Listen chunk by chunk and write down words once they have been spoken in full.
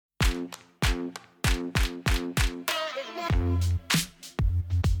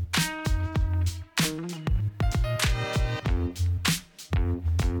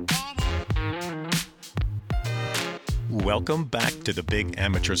Welcome back to the Big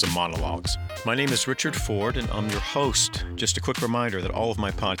Amateurism Monologues. My name is Richard Ford, and I'm your host. Just a quick reminder that all of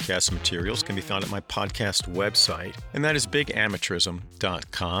my podcast materials can be found at my podcast website, and that is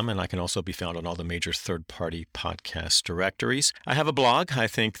bigamateurism.com, and I can also be found on all the major third-party podcast directories. I have a blog I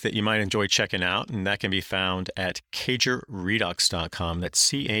think that you might enjoy checking out, and that can be found at cagerredux.com.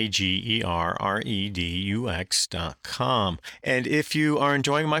 That's CAGERREDUX.com. And if you are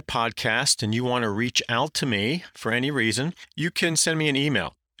enjoying my podcast and you want to reach out to me for any reason, you can send me an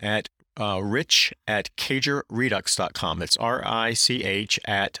email at rich@cagerredux.com. It's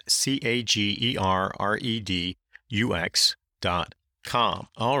RICH@CAGERREDUX.com.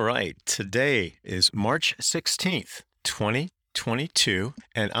 All right, today is March 16th, 2022,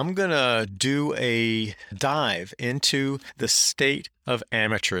 and I'm going to do a dive into the state of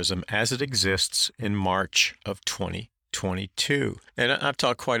amateurism as it exists in March of 2022. And I've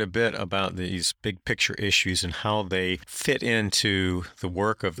talked quite a bit about these big picture issues and how they fit into the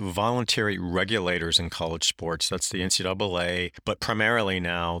work of voluntary regulators in college sports. That's the NCAA, but primarily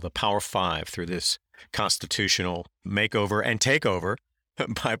now the Power Five through this constitutional makeover and takeover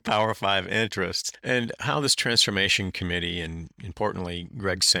by Power Five interests, and how this transformation committee and, importantly,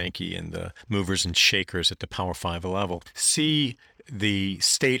 Greg Sankey and the movers and shakers at the Power Five level see the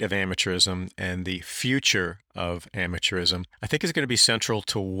state of amateurism and the future of amateurism, I think is going to be central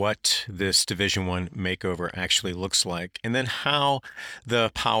to what this Division I makeover actually looks like, and then how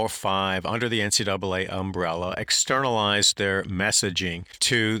the Power Five under the NCAA umbrella externalize their messaging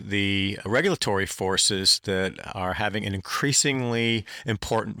to the regulatory forces that are having an increasingly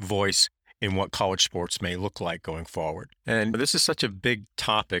important voice in what college sports may look like going forward. And this is such a big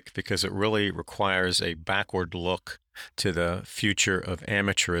topic because it really requires a backward look to the future of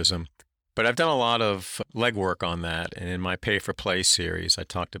amateurism. But I've done a lot of legwork on that, and in my Pay for Play series, I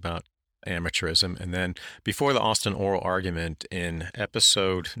talked about amateurism. And then before the Alston oral argument in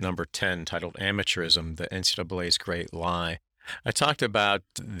episode number 10, titled Amateurism, the NCAA's Great Lie, I talked about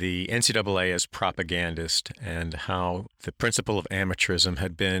the NCAA as propagandist and how the principle of amateurism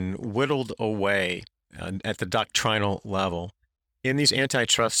had been whittled away at the doctrinal level in these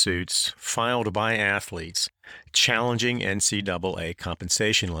antitrust suits filed by athletes challenging NCAA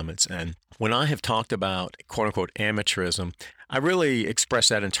compensation limits. And when I have talked about quote-unquote amateurism, I really express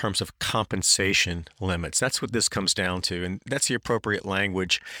that in terms of compensation limits. That's what this comes down to, and that's the appropriate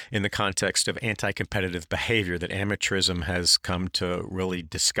language in the context of anti-competitive behavior that amateurism has come to really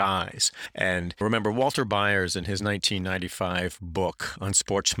disguise. And remember, Walter Byers in his 1995 book,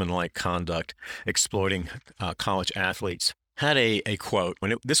 Unsportsmanlike Conduct, Exploiting College Athletes, had a quote.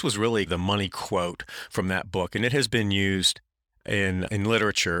 This was really the money quote from that book, and it has been used in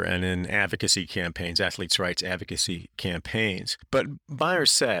literature and in advocacy campaigns, athletes' rights advocacy campaigns. But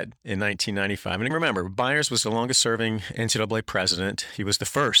Byers said in 1995, and remember, Byers was the longest-serving NCAA president. He was the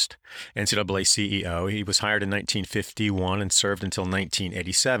first NCAA CEO. He was hired in 1951 and served until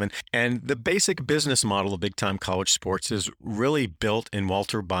 1987. And the basic business model of big-time college sports is really built in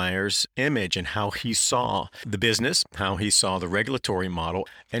Walter Byers' image and how he saw the business, how he saw the regulatory model,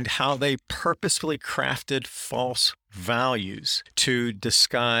 and how they purposefully crafted false values to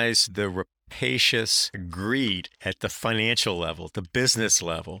disguise the rapacious greed at the financial level, the business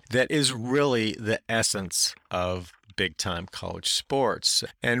level, that is really the essence of big-time college sports.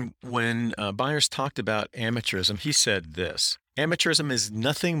 And when Byers talked about amateurism, he said this: amateurism is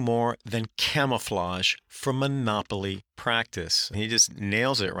nothing more than camouflage for monopoly practice. He just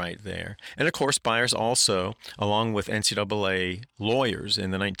nails it right there. And of course, Byers also, along with NCAA lawyers in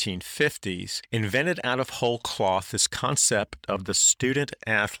the 1950s, invented out of whole cloth this concept of the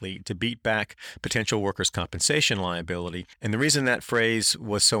student-athlete to beat back potential workers' compensation liability. And the reason that phrase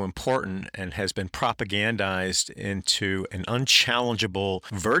was so important and has been propagandized into an unchallengeable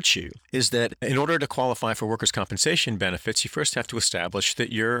virtue is that in order to qualify for workers' compensation benefits, you first have to establish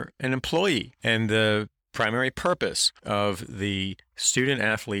that you're an employee. And the primary purpose of the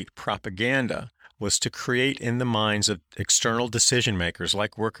student-athlete propaganda was to create in the minds of external decision makers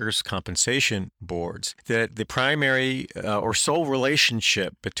like workers' compensation boards that the primary or sole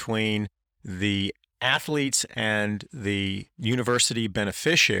relationship between the athletes and the university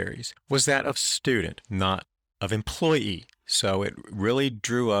beneficiaries was that of student, not of employee. So it really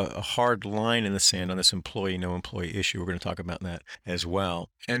drew a hard line in the sand on this employee, no employee issue. We're going to talk about that as well.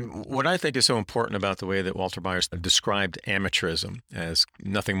 And what I think is so important about the way that Walter Byers described amateurism as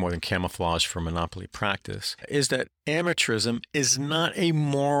nothing more than camouflage for monopoly practice is that amateurism is not a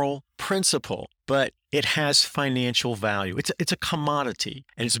moral principle, but it has financial value. It's a commodity,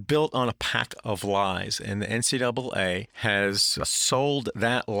 and it's built on a pack of lies. And the NCAA has sold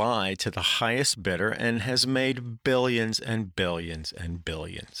that lie to the highest bidder and has made billions and billions and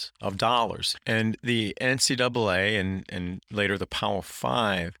billions of dollars. And the NCAA and later the Power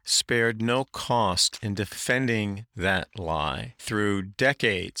Five spared no cost in defending that lie through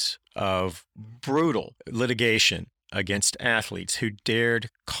decades of brutal litigation against athletes who dared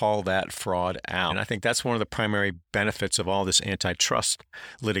call that fraud out. And I think that's one of the primary benefits of all this antitrust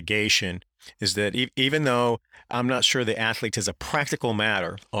litigation is that even though I'm not sure the athletes as a practical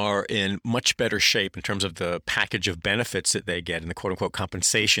matter are in much better shape in terms of the package of benefits that they get and the quote-unquote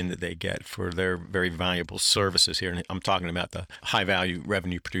compensation that they get for their very valuable services here. And I'm talking about the high-value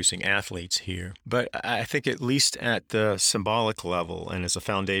revenue-producing athletes here. But I think at least at the symbolic level and as a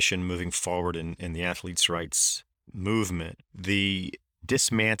foundation moving forward in the athletes' rights movement, the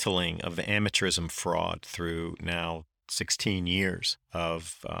dismantling of the amateurism fraud through now 16 years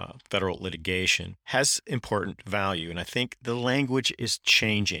of federal litigation has important value. And I think the language is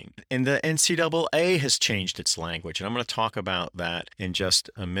changing. And the NCAA has changed its language. And I'm going to talk about that in just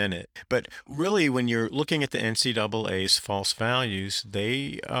a minute. But really, when you're looking at the NCAA's false values,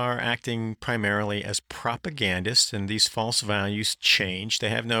 they are acting primarily as propagandists. And these false values change. They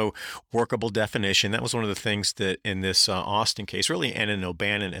have no workable definition. That was one of the things that in this Alston case, really, and in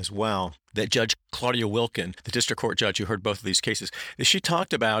O'Bannon as well, that Judge Claudia Wilkin, the district court judge who heard both of these cases, she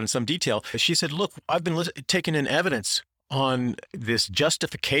talked about in some detail. She said, look, I've been taking in evidence on this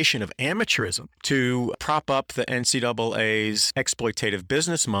justification of amateurism to prop up the NCAA's exploitative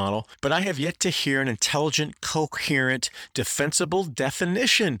business model, but I have yet to hear an intelligent, coherent, defensible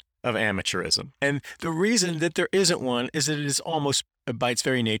definition of amateurism. And the reason that there isn't one is that it is almost, by its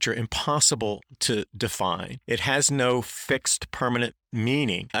very nature, impossible to define. It has no fixed, permanent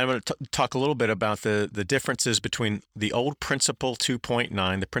meaning. I'm going to talk a little bit about the differences between the old Principle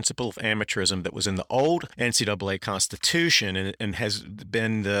 2.9, the principle of amateurism that was in the old NCAA Constitution and has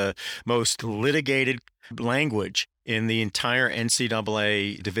been the most litigated language in the entire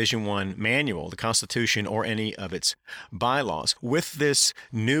NCAA Division I manual, the Constitution, or any of its bylaws, with this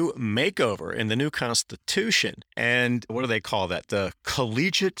new makeover in the new Constitution. And what do they call that? The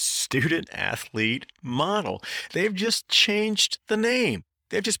Collegiate Student-Athlete Model. They've just changed the name.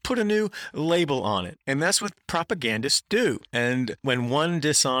 They've just put a new label on it. And that's what propagandists do. And when one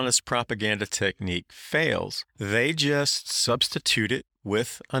dishonest propaganda technique fails, they just substitute it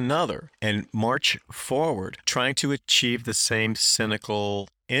with another and march forward, trying to achieve the same cynical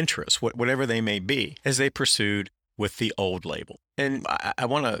interests, whatever they may be, as they pursued with the old label. And I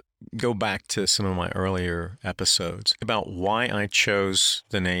want to go back to some of my earlier episodes about why I chose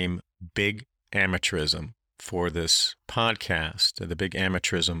the name Big Amateurism for this podcast, the Big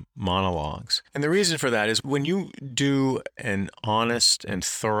Amateurism Monologues. And the reason for that is when you do an honest and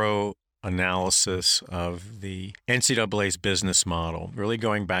thorough analysis of the NCAA's business model, really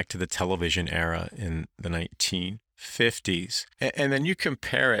going back to the television era in the 1950s, and then you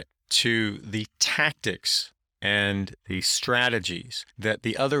compare it to the tactics and the strategies that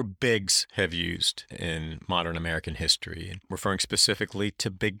the other bigs have used in modern American history, and referring specifically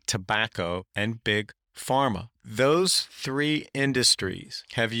to big tobacco and big pharma. Those three industries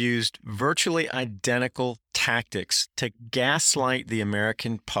have used virtually identical tactics to gaslight the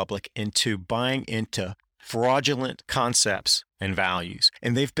American public into buying into fraudulent concepts and values.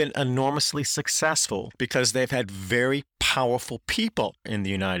 And they've been enormously successful because they've had very powerful people in the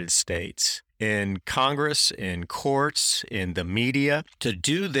United States, in Congress, in courts, in the media, to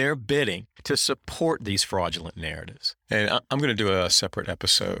do their bidding to support these fraudulent narratives. And I'm going to do a separate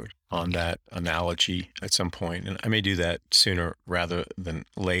episode on that analogy at some point, and I may do that sooner rather than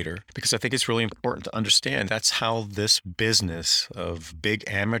later, because I think it's really important to understand that's how this business of big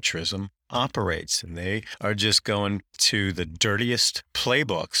amateurism operates. And they are just going to the dirtiest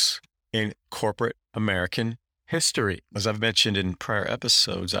playbooks in corporate American history. As I've mentioned in prior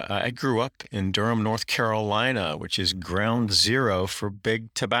episodes, I grew up in Durham, North Carolina, which is ground zero for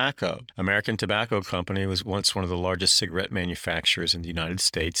big tobacco. American Tobacco Company was once one of the largest cigarette manufacturers in the United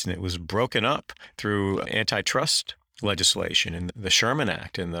States, and it was broken up through antitrust legislation and the Sherman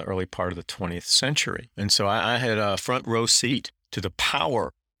Act in the early part of the 20th century. And so I had a front row seat to the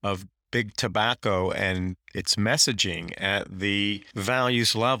power of big tobacco and its messaging at the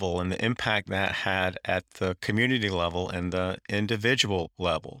values level and the impact that had at the community level and the individual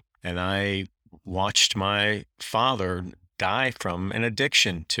level. And I watched my father die from an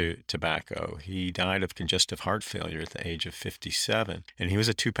addiction to tobacco. He died of congestive heart failure at the age of 57. And he was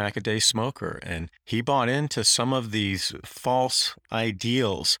a 2-pack-a-day smoker. And he bought into some of these false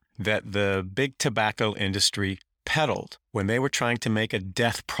ideals that the big tobacco industry peddled when they were trying to make a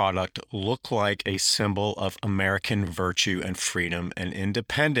death product look like a symbol of American virtue and freedom and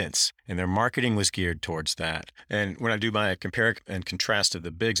independence. And their marketing was geared towards that. And when I do my compare and contrast of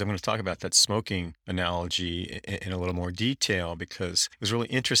the bigs, I'm going to talk about that smoking analogy in a little more detail, because it was really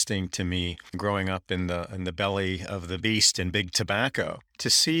interesting to me growing up in the belly of the beast in big tobacco to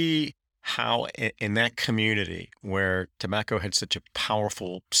see how in that community where tobacco had such a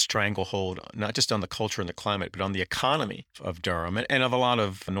powerful stranglehold, not just on the culture and the climate, but on the economy of Durham and of a lot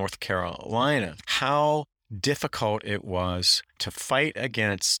of North Carolina, how difficult it was to fight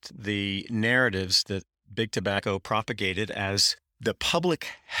against the narratives that big tobacco propagated as the public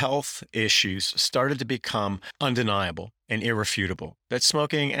health issues started to become undeniable and irrefutable, that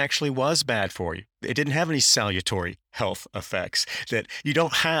smoking actually was bad for you. It didn't have any salutary health effects, that you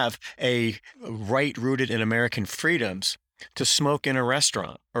don't have a right rooted in American freedoms to smoke in a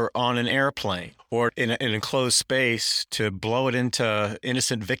restaurant or on an airplane or in an enclosed space to blow it into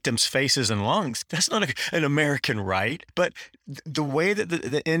innocent victims' faces and lungs. That's not an American right. But the way that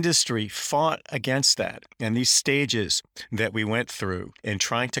the industry fought against that and these stages that we went through in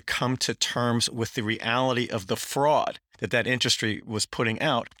trying to come to terms with the reality of the fraud that industry was putting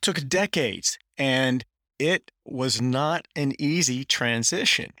out took decades. And it was not an easy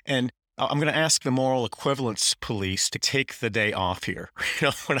transition. And I'm going to ask the moral equivalence police to take the day off here,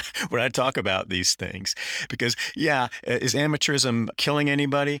 when I talk about these things, because is amateurism killing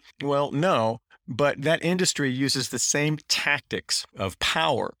anybody? Well, no, but that industry uses the same tactics of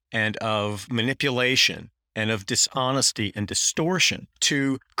power and of manipulation and of dishonesty and distortion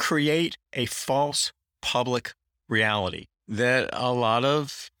to create a false public reality that a lot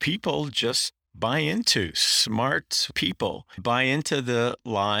of people just buy into. Smart people buy into the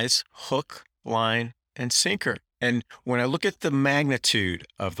lies, hook, line, and sinker. And when I look at the magnitude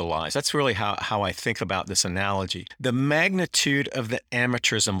of the lies, that's really how I think about this analogy. The magnitude of the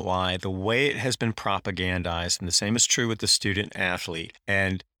amateurism lie, the way it has been propagandized, and the same is true with the student athlete,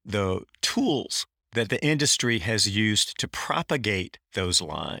 and the tools that the industry has used to propagate those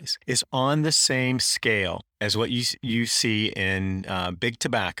lies is on the same scale as what you see in big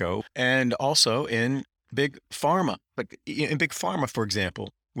tobacco and also in big pharma. But in big pharma, for example,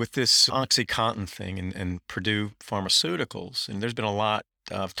 with this OxyContin thing and Purdue Pharmaceuticals, and there's been a lot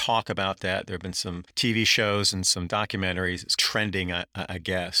of talk about that. There have been some TV shows and some documentaries. It's trending, I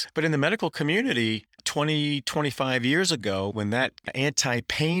guess. But in the medical community, 25 years ago, when that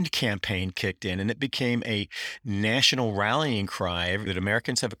anti-pain campaign kicked in and it became a national rallying cry that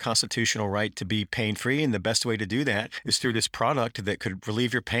Americans have a constitutional right to be pain-free, and the best way to do that is through this product that could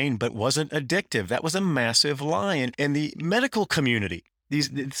relieve your pain but wasn't addictive. That was a massive lie. And the medical community,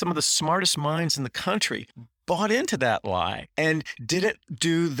 some of the smartest minds in the country, bought into that lie and didn't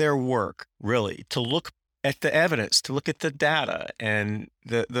do their work, really, to look at the evidence, to look at the data, and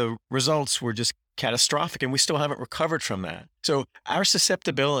the results were just catastrophic, and we still haven't recovered from that. So our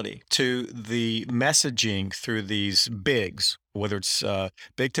susceptibility to the messaging through these bigs, whether it's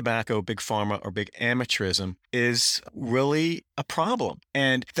big tobacco, big pharma, or big amateurism, is really a problem.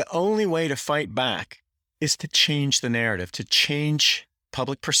 And the only way to fight back is to change the narrative, to change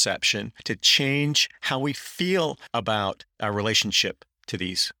public perception, to change how we feel about our relationship to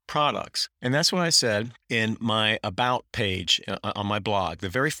these products. And that's what I said in my About page on my blog. The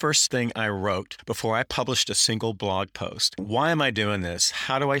very first thing I wrote before I published a single blog post. Why am I doing this?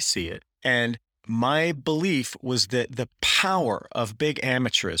 How do I see it? And my belief was that the power of big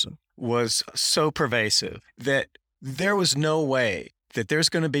amateurism was so pervasive that there was no way that there's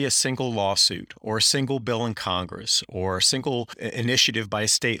going to be a single lawsuit or a single bill in Congress or a single initiative by a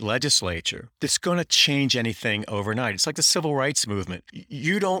state legislature that's going to change anything overnight. It's like the civil rights movement.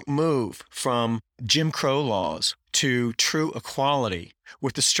 You don't move from Jim Crow laws to true equality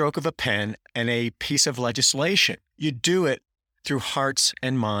with the stroke of a pen and a piece of legislation. You do it through hearts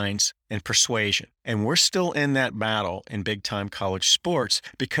and minds and persuasion. And we're still in that battle in big-time college sports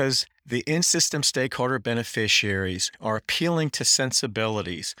because the in-system stakeholder beneficiaries are appealing to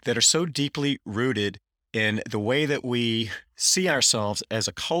sensibilities that are so deeply rooted in the way that we see ourselves as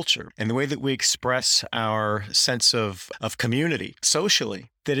a culture and the way that we express our sense of community socially,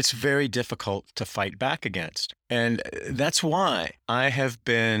 that it's very difficult to fight back against. And that's why I have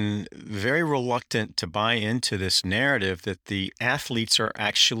been very reluctant to buy into this narrative that the athletes are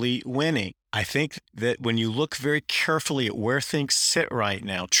actually winning. I think that when you look very carefully at where things sit right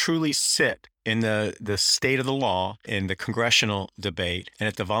now, truly sit in the state of the law, in the congressional debate, and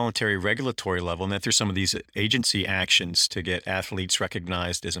at the voluntary regulatory level, and then through some of these agency actions to get athletes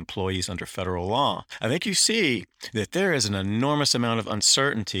recognized as employees under federal law, I think you see that there is an enormous amount of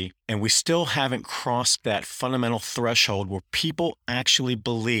uncertainty, and we still haven't crossed that fundamental threshold where people actually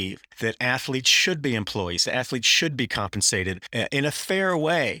believe that athletes should be employees, that athletes should be compensated in a fair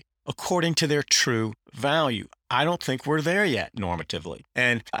way, according to their true value. I don't think we're there yet normatively.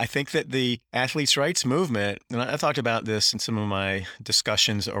 And I think that the athletes' rights movement, and I talked about this in some of my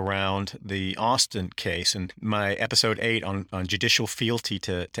discussions around the Alston case and my episode 8 on judicial fealty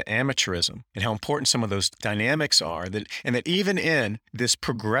to amateurism and how important some of those dynamics are, and that even in this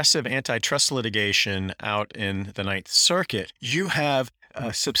progressive antitrust litigation out in the Ninth Circuit, you have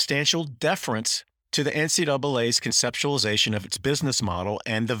a substantial deference to the NCAA's conceptualization of its business model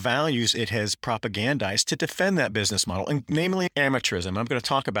and the values it has propagandized to defend that business model, and namely amateurism. I'm going to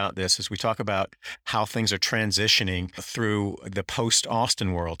talk about this as we talk about how things are transitioning through the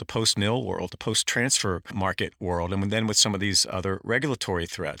post-Alston world, the post-NIL world, the post-transfer market world, and then with some of these other regulatory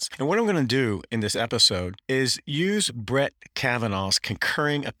threats. And what I'm going to do in this episode is use Brent Kavanaugh's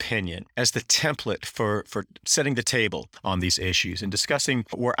concurring opinion as the template for setting the table on these issues and discussing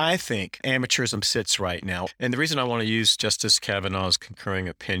where I think amateurism sits right now. And the reason I want to use Justice Kavanaugh's concurring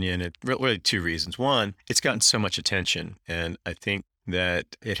opinion, it really two reasons. One, it's gotten so much attention, and I think that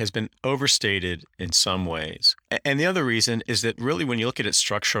it has been overstated in some ways. And the other reason is that really when you look at it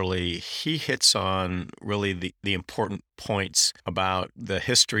structurally, he hits on really the important points about the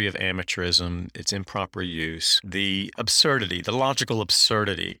history of amateurism, its improper use, the absurdity, the logical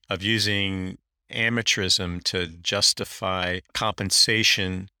absurdity of using amateurism to justify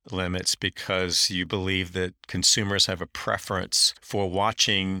compensation limits because you believe that consumers have a preference for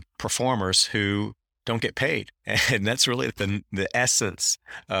watching performers who don't get paid. And that's really the essence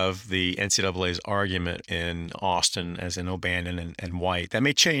of the NCAA's argument in Alston, as in O'Bannon and White. That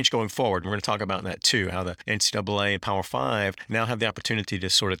may change going forward. We're going to talk about that too, how the NCAA and Power Five now have the opportunity to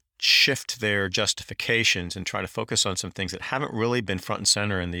sort of shift their justifications and try to focus on some things that haven't really been front and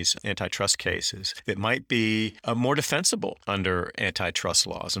center in these antitrust cases that might be more defensible under antitrust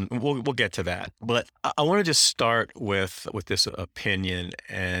laws. And we'll get to that. But I want to just start with this opinion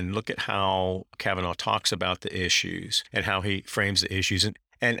and look at how Kavanaugh talks about the issues and how he frames the issues.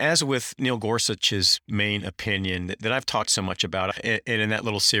 And as with Neil Gorsuch's main opinion that I've talked so much about, and in that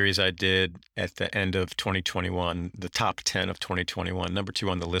little series I did at the end of 2021, the top 10 of 2021, number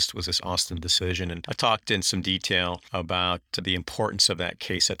 2 on the list was this Alston decision. And I talked in some detail about the importance of that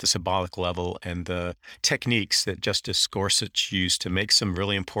case at the symbolic level and the techniques that Justice Gorsuch used to make some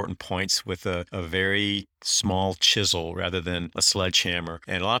really important points with a very small chisel rather than a sledgehammer.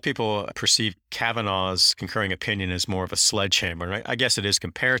 And a lot of people perceive Kavanaugh's concurring opinion as more of a sledgehammer. Right? I guess it is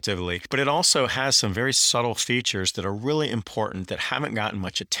comparatively, but it also has some very subtle features that are really important that haven't gotten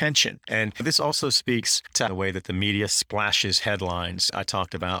much attention. And this also speaks to the way that the media splashes headlines. I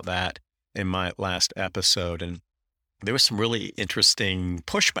talked about that in my last episode, and there was some really interesting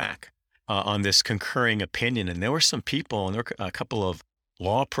pushback on this concurring opinion. And there were some people, and there were a couple of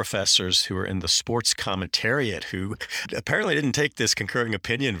law professors who were in the sports commentariat who apparently didn't take this concurring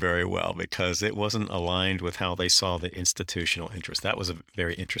opinion very well because it wasn't aligned with how they saw the institutional interest. That was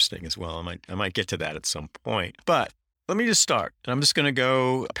very interesting as well. I might get to that at some point. But let me just start. I'm just going to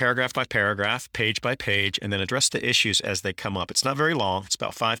go paragraph by paragraph, page by page, and then address the issues as they come up. It's not very long. It's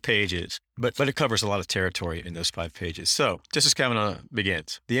about 5 pages, but it covers a lot of territory in those 5 pages. So Justice Kavanaugh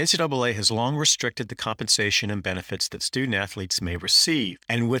begins. The NCAA has long restricted the compensation and benefits that student-athletes may receive.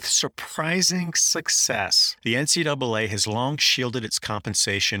 And with surprising success, the NCAA has long shielded its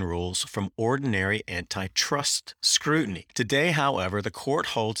compensation rules from ordinary antitrust scrutiny. Today, however, the court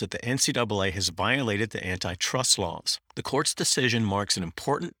holds that the NCAA has violated the antitrust laws. The court's decision marks an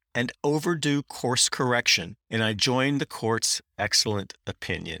important and overdue course correction, and I join the court's excellent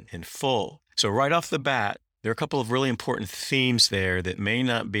opinion in full. So right off the bat, there are a couple of really important themes there that may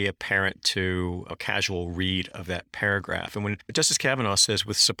not be apparent to a casual read of that paragraph. And when Justice Kavanaugh says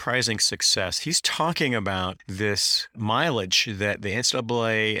with surprising success, he's talking about this mileage that the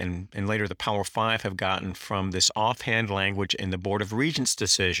NCAA and later the Power Five have gotten from this offhand language in the Board of Regents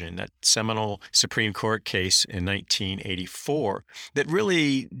decision, that seminal Supreme Court case in 1984 that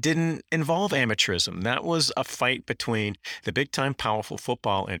really didn't involve amateurism. That was a fight between the big-time powerful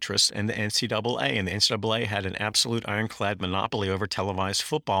football interests and the NCAA, and the NCAA had an absolute ironclad monopoly over televised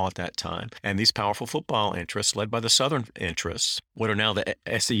football at that time. And these powerful football interests, led by the Southern interests, what are now the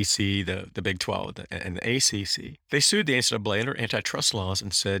SEC, the Big 12, and the ACC, they sued the NCAA under antitrust laws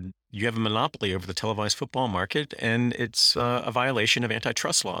and said, you have a monopoly over the televised football market, and it's a violation of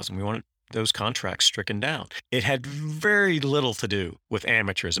antitrust laws, and we want those contracts stricken down. It had very little to do with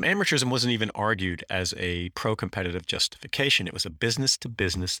amateurism. Amateurism wasn't even argued as a pro-competitive justification. It was a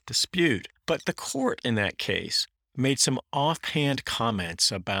business-to-business dispute. But the court in that case made some offhand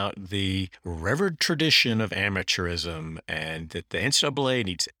comments about the revered tradition of amateurism and that the NCAA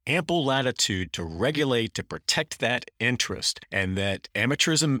needs ample latitude to regulate, to protect that interest, and that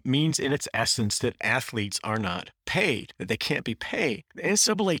amateurism means in its essence that athletes are not paid, that they can't be paid. The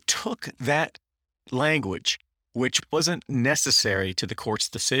NCAA took that language, which wasn't necessary to the court's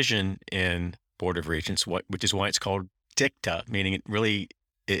decision in Board of Regents, which is why it's called dicta, meaning it really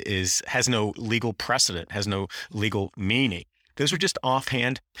has no legal precedent, has no legal meaning. Those were just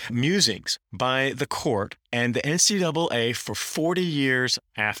offhand musings by the court, and the NCAA for 40 years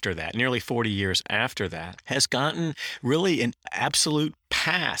after that, nearly 40 years after that, has gotten really an absolute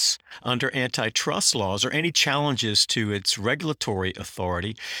pass under antitrust laws or any challenges to its regulatory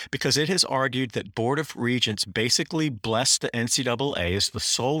authority, because it has argued that Board of Regents basically blessed the NCAA as the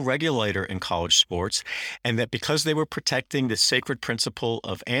sole regulator in college sports, and that because they were protecting the sacred principle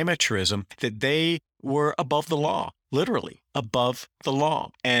of amateurism, that they were above the law. Literally above the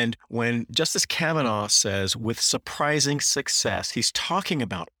law. And when Justice Kavanaugh says with surprising success, he's talking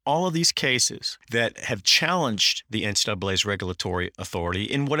about all of these cases that have challenged the NCAA's regulatory authority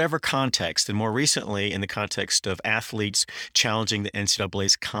in whatever context, and more recently in the context of athletes challenging the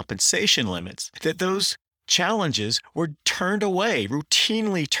NCAA's compensation limits, that those challenges were turned away,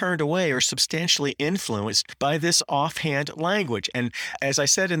 routinely turned away, or substantially influenced by this offhand language. And as I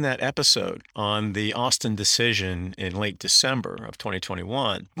said in that episode on the Alston decision in late December of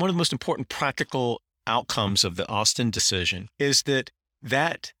 2021, one of the most important practical outcomes of the Alston decision is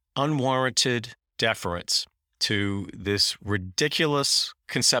that unwarranted deference to this ridiculous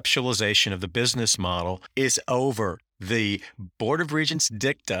conceptualization of the business model is over. The Board of Regents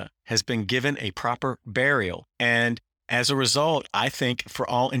dicta has been given a proper burial. And as a result, I think for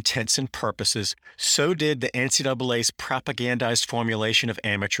all intents and purposes, so did the NCAA's propagandized formulation of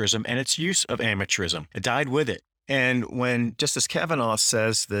amateurism and its use of amateurism. It died with it. And when Justice Kavanaugh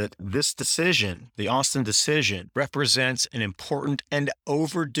says that this decision, the Alston decision, represents an important and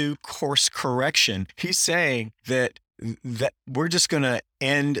overdue course correction, he's saying that we're just going to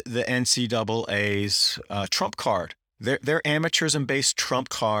end the NCAA's trump card. Their amateurism-based trump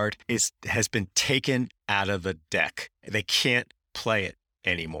card has been taken out of the deck. They can't play it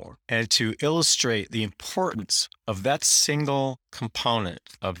anymore. And to illustrate the importance of that single component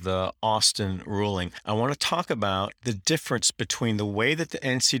of the Alston ruling, I want to talk about the difference between the way that the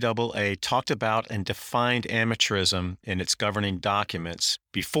NCAA talked about and defined amateurism in its governing documents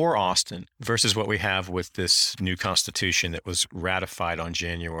before Alston versus what we have with this new constitution that was ratified on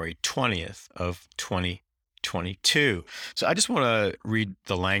January 20th of 2022. So I just want to read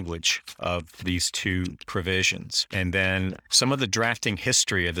the language of these two provisions and then some of the drafting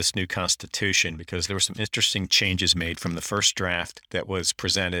history of this new constitution, because there were some interesting changes made from the first draft that was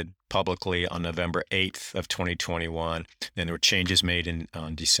presented publicly on November 8th of 2021. Then there were changes made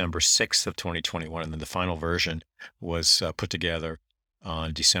on December 6th of 2021, and then the final version was put together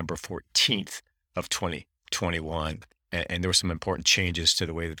on December 14th of 2021. And there were some important changes to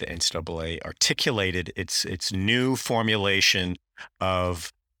the way that the NCAA articulated its new formulation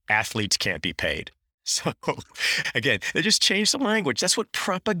of athletes can't be paid. So again, they just changed the language. That's what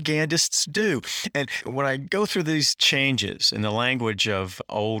propagandists do. And when I go through these changes in the language of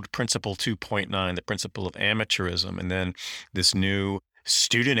old Principle 2.9, the principle of amateurism, and then this new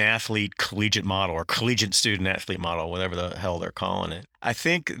student-athlete collegiate model or collegiate student-athlete model, whatever the hell they're calling it, I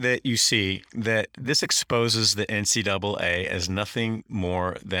think that you see that this exposes the NCAA as nothing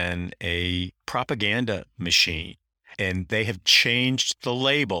more than a propaganda machine. And they have changed the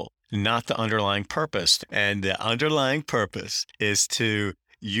label, not the underlying purpose. And the underlying purpose is to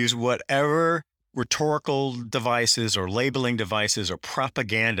use whatever rhetorical devices or labeling devices or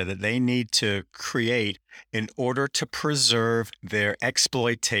propaganda that they need to create in order to preserve their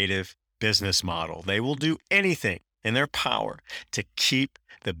exploitative business model. They will do anything in their power to keep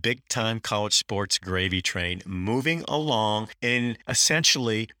the big-time college sports gravy train moving along in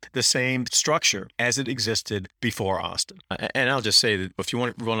essentially the same structure as it existed before Alston. And I'll just say that if you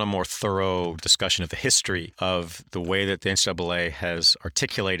want a more thorough discussion of the history of the way that the NCAA has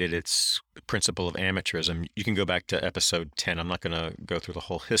articulated its principle of amateurism, you can go back to episode 10. I'm not going to go through the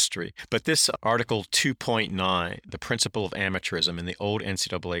whole history. But this Article 2.9, the principle of amateurism in the old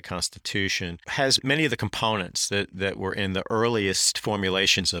NCAA Constitution, has many of the components that were in the earliest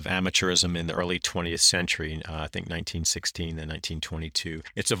formulations of amateurism in the early 20th century, I think 1916 and 1922.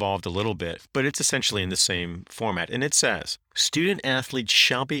 It's evolved a little bit, but it's essentially in the same format. And it says, student athletes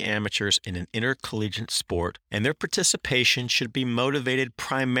shall be amateurs in an intercollegiate sport, and their participation should be motivated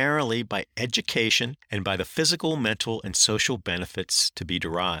primarily by education and by the physical, mental, and social benefits to be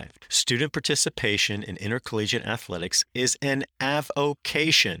derived. Student participation in intercollegiate athletics is an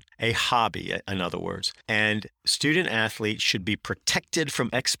avocation, a hobby, in other words, and student athletes should be protected from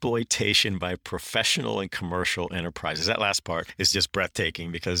exploitation by professional and commercial enterprises. That last part is just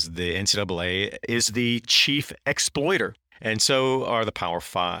breathtaking because the NCAA is the chief exploiter. And so are the Power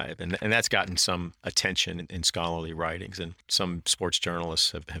Five. And that's gotten some attention in scholarly writings. And some sports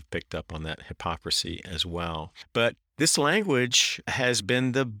journalists have picked up on that hypocrisy as well. But this language has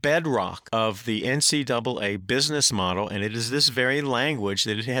been the bedrock of the NCAA business model, and it is this very language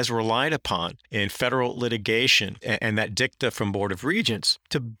that it has relied upon in federal litigation and that dicta from Board of Regents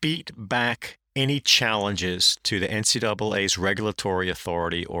to beat back any challenges to the NCAA's regulatory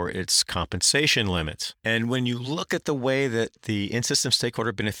authority or its compensation limits. And when you look at the way that the in-system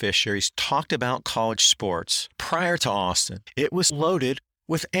stakeholder beneficiaries talked about college sports prior to Alston, it was loaded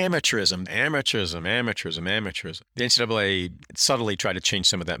with amateurism. The NCAA subtly tried to change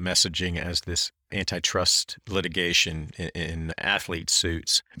some of that messaging as this antitrust litigation in athlete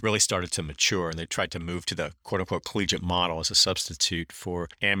suits really started to mature, and they tried to move to the quote-unquote collegiate model as a substitute for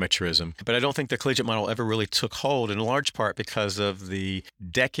amateurism. But I don't think the collegiate model ever really took hold, in large part because of the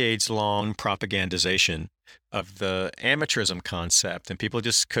decades-long propagandization of the amateurism concept, and people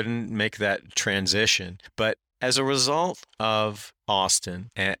just couldn't make that transition. But as a result of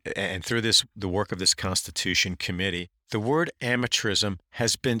Alston and through the work of this Constitution Committee, the word amateurism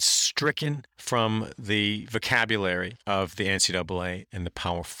has been stricken from the vocabulary of the NCAA and the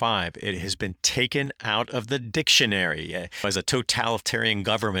Power Five. It has been taken out of the dictionary, as a totalitarian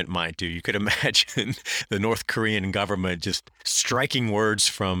government might do. You could imagine the North Korean government just striking words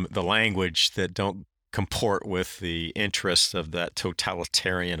from the language that don't comport with the interests of that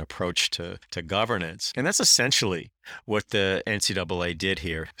totalitarian approach to governance. And that's essentially what the NCAA did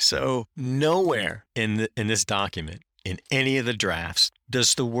here. So nowhere in this document, in any of the drafts,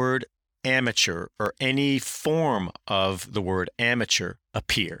 does the word amateur or any form of the word amateur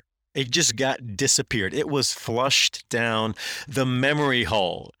appear. It just disappeared. It was flushed down the memory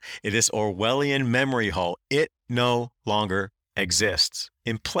hole. This Orwellian memory hole. It no longer exists.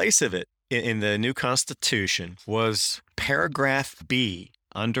 In place of it, in the new Constitution, was paragraph B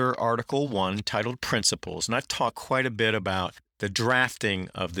under Article 1 titled Principles. And I've talked quite a bit about the drafting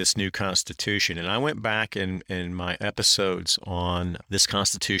of this new Constitution. And I went back in my episodes on this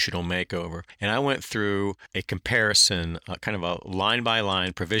constitutional makeover, and I went through a comparison, kind of a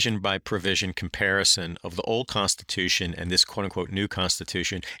line-by-line, provision-by-provision comparison of the old Constitution and this quote-unquote new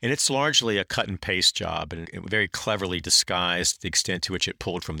Constitution. And it's largely a cut-and-paste job, and it very cleverly disguised the extent to which it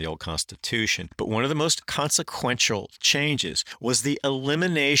pulled from the old Constitution. But one of the most consequential changes was the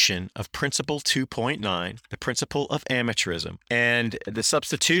elimination of Principle 2.9, the principle of amateurism, and the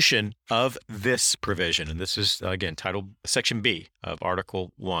substitution of this provision. And this is, again, titled Section B of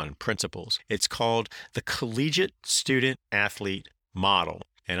Article 1, Principles. It's called the Collegiate Student-Athlete Model.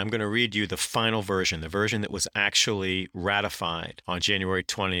 And I'm going to read you the final version, the version that was actually ratified on January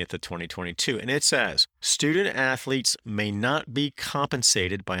 20th of 2022. And it says, student athletes may not be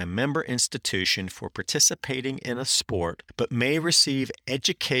compensated by a member institution for participating in a sport, but may receive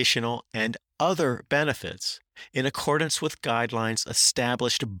educational and other benefits in accordance with guidelines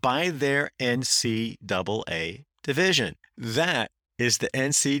established by their NCAA division. That is the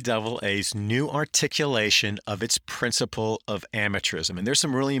NCAA's new articulation of its principle of amateurism. And there's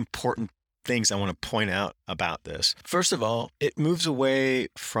some really important things I want to point out about this. First of all, it moves away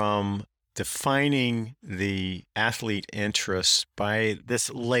from defining the athlete interests by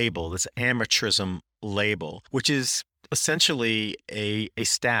this label, this amateurism label, which is essentially a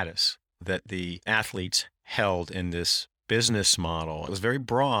status that the athletes held in this business model. It was very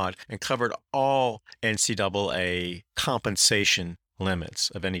broad and covered all NCAA compensation limits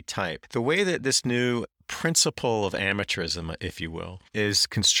of any type. The way that this new principle of amateurism, if you will, is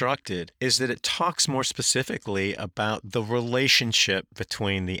constructed is that it talks more specifically about the relationship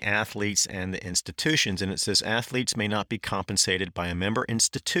between the athletes and the institutions. And it says athletes may not be compensated by a member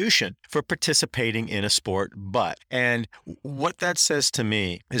institution for participating in a sport, but. And what that says to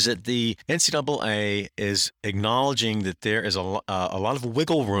me is that the NCAA is acknowledging that there is a lot of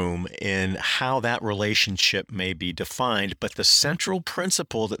wiggle room in how that relationship may be defined, but the central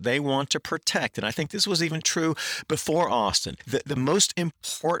principle that they want to protect, and I think this was even true before Alston, the most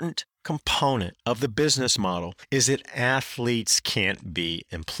important component of the business model is that athletes can't be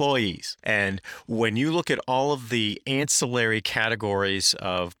employees. And when you look at all of the ancillary categories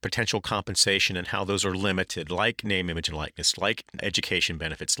of potential compensation and how those are limited, like name, image, and likeness, like education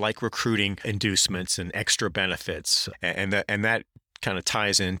benefits, like recruiting inducements and extra benefits, and that kind of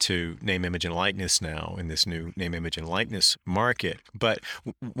ties into name, image, and likeness now in this new name, image, and likeness market. But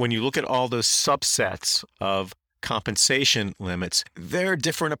when you look at all those subsets of compensation limits, there are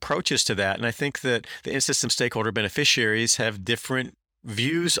different approaches to that. And I think that the in-system stakeholder beneficiaries have different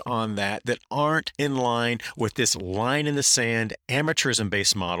views on that aren't in line with this line in the sand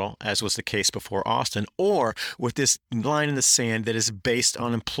amateurism-based model, as was the case before Alston, or with this line in the sand that is based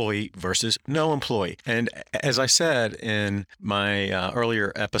on employee versus no employee. And as I said in my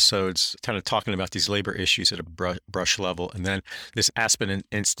earlier episodes, kind of talking about these labor issues at a brush level, and then this Aspen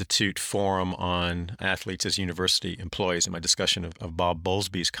Institute forum on athletes as university employees, and my discussion of Bob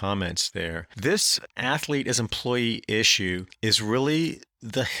Bowlesby's comments there, this athlete as employee issue is really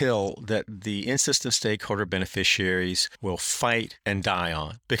the hill that the in-system stakeholder beneficiaries will fight and die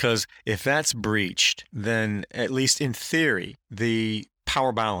on. Because if that's breached, then at least in theory, the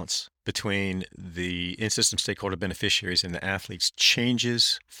power balance between the in-system stakeholder beneficiaries and the athletes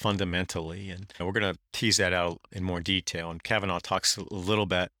changes fundamentally. And we're going to tease that out in more detail. And Kavanaugh talks a little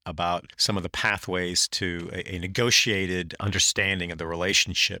bit about some of the pathways to a negotiated understanding of the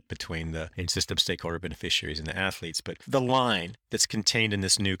relationship between the in-system stakeholder beneficiaries and the athletes. But the line that's contained in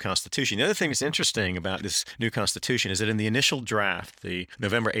this new Constitution. The other thing that's interesting about this new Constitution is that in the initial draft, the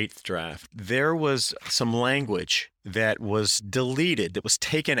November 8th draft, there was some language that was deleted, that was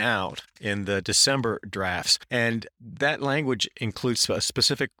taken out in the December drafts. And that language includes a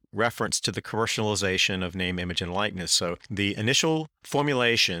specific reference to the commercialization of name, image, and likeness. So the initial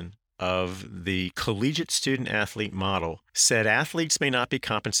formulation of the Collegiate Student-Athlete Model said athletes may not be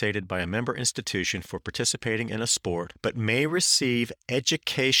compensated by a member institution for participating in a sport, but may receive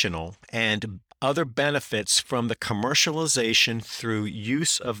educational and other benefits from the commercialization through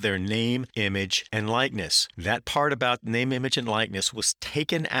use of their name, image, and likeness. That part about name, image, and likeness was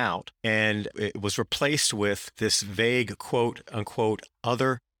taken out, and it was replaced with this vague quote unquote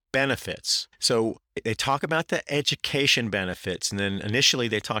other benefits. So they talk about the education benefits, and then initially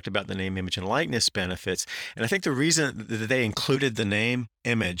they talked about the name, image, and likeness benefits. And I think the reason that they included the name,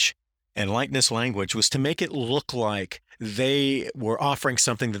 image, and likeness language was to make it look like they were offering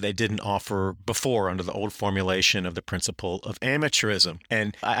something that they didn't offer before under the old formulation of the principle of amateurism.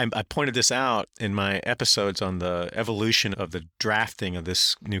 And I pointed this out in my episodes on the evolution of the drafting of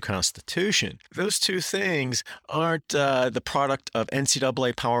this new Constitution. Those two things aren't the product of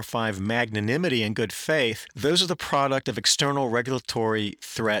NCAA Power 5 magnanimity and good faith. Those are the product of external regulatory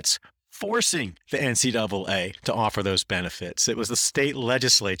threats forcing the NCAA to offer those benefits. It was the state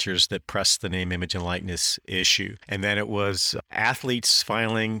legislatures that pressed the name, image, and likeness issue. And then it was athletes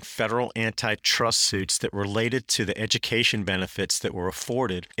filing federal antitrust suits that related to the education benefits that were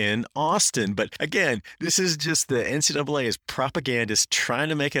afforded in Alston. But again, this is just the NCAA as propagandists trying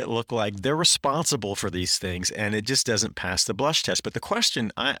to make it look like they're responsible for these things, and it just doesn't pass the blush test. But the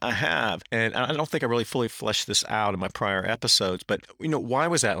question I have, and I don't think I really fully fleshed this out in my prior episodes, but why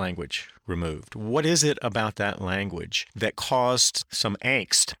was that language removed? What is it about that language that caused some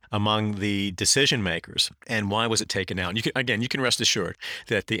angst among the decision makers, and why was it taken out? And you can rest assured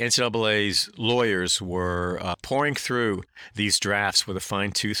that the NCAA's lawyers were pouring through these drafts with a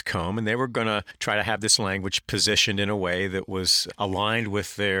fine-tooth comb, and they were going to try to have this language positioned in a way that was aligned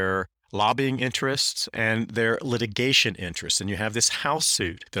with their lobbying interests and their litigation interests. And you have this House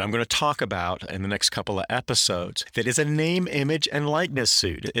suit that I'm going to talk about in the next couple of episodes that is a name, image, and likeness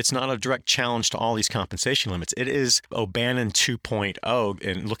suit. It's not a direct challenge to all these compensation limits. It is O'Bannon 2.0,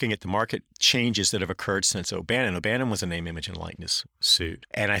 and looking at the market changes that have occurred since O'Bannon. O'Bannon was a name, image, and likeness suit.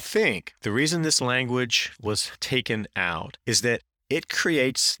 And I think the reason this language was taken out is that it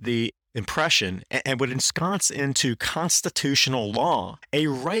creates the impression and would ensconce into constitutional law a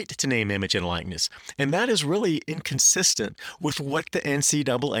right to name, image, and likeness. And that is really inconsistent with what the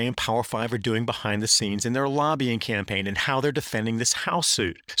NCAA and Power Five are doing behind the scenes in their lobbying campaign and how they're defending this House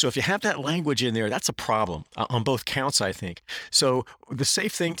suit. So if you have that language in there, that's a problem on both counts, I think. So the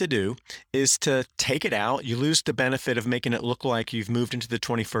safe thing to do is to take it out. You lose the benefit of making it look like you've moved into the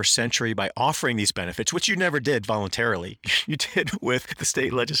 21st century by offering these benefits, which you never did voluntarily. You did with the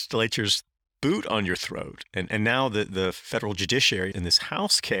state legislature's boot on your throat, and now the federal judiciary in this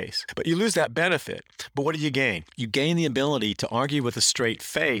House case. But you lose that benefit. But what do you gain? You gain the ability to argue with a straight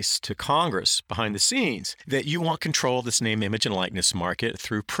face to Congress behind the scenes that you want control of this name, image, and likeness market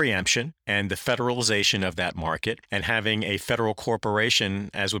through preemption and the federalization of that market, and having a federal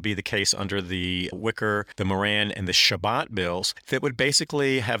corporation, as would be the case under the Wicker, the Moran, and the Shabbat bills, that would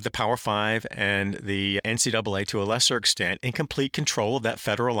basically have the Power Five and the NCAA to a lesser extent in complete control of that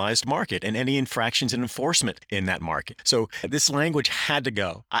federalized market and any infractions and enforcement in that market. So this language had to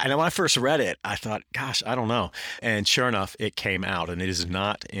go. And when I first read it, I thought, gosh, I don't know. And sure enough, it came out, and it is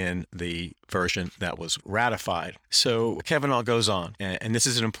not in the version that was ratified. So Kavanaugh goes on, and this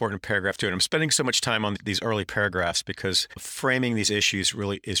is an important paragraph too. And I'm spending so much time on these early paragraphs because framing these issues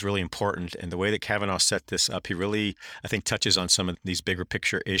is really important. And the way that Kavanaugh set this up, he really, I think, touches on some of these bigger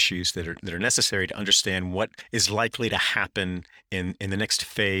picture issues that are necessary to understand what is likely to happen in the next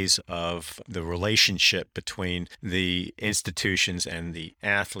phase of the relationship between the institutions and the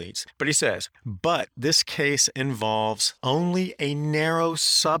athletes. But he says, but this case involves only a narrow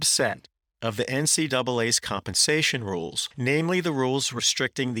subset of the NCAA's compensation rules, namely the rules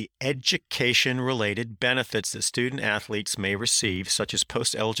restricting the education-related benefits that student-athletes may receive, such as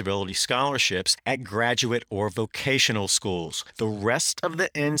post-eligibility scholarships at graduate or vocational schools. The rest of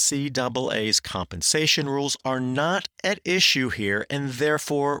the NCAA's compensation rules are not at issue here and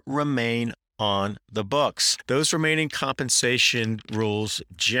therefore remain on the books. Those remaining compensation rules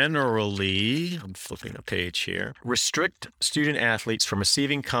generally, I'm flipping a page here, restrict student athletes from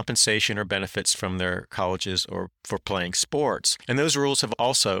receiving compensation or benefits from their colleges or for playing sports. And those rules have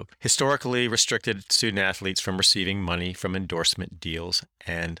also historically restricted student athletes from receiving money from endorsement deals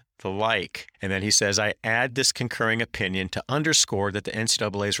and the like. And then he says, I add this concurring opinion to underscore that the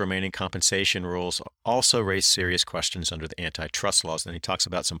NCAA's remaining compensation rules also raise serious questions under the antitrust laws. And he talks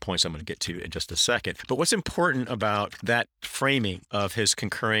about some points I'm going to get to in just a second. But what's important about that framing of his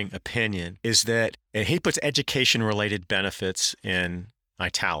concurring opinion is that he puts education-related benefits in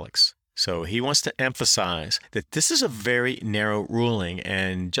italics. So he wants to emphasize that this is a very narrow ruling,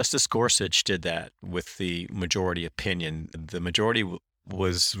 and Justice Gorsuch did that with the majority opinion. The majority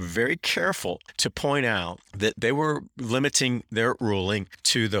was very careful to point out that they were limiting their ruling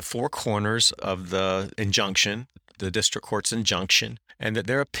to the four corners of the injunction, the district court's injunction, and that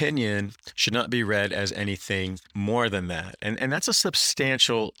their opinion should not be read as anything more than that. And that's a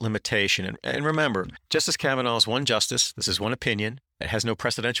substantial limitation. And remember, Justice Kavanaugh is one justice. This is one opinion. It has no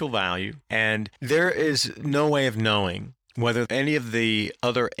precedential value. And there is no way of knowing whether any of the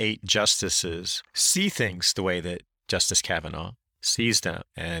other 8 justices see things the way that Justice Kavanaugh sees them.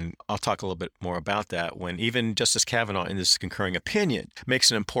 And I'll talk a little bit more about that when even Justice Kavanaugh in this concurring opinion makes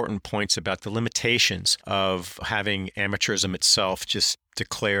an important points about the limitations of having amateurism itself just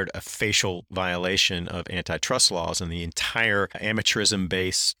declared a facial violation of antitrust laws, and the entire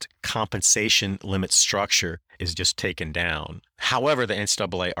amateurism-based compensation limit structure is just taken down. However, the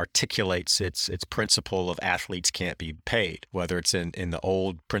NCAA articulates its principle of athletes can't be paid, whether it's in the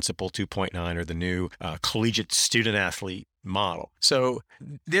old Principle 2.9 or the new Collegiate Student-Athlete Model. So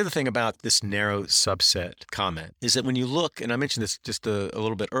the other thing about this narrow subset comment is that when you look, and I mentioned this just a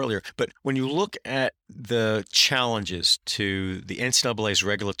little bit earlier, but when you look at the challenges to the NCAA's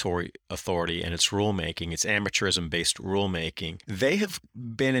regulatory authority and its rulemaking, its amateurism-based rulemaking, they have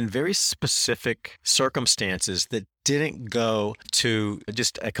been in very specific circumstances that didn't go to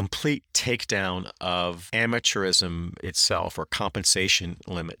just a complete takedown of amateurism itself or compensation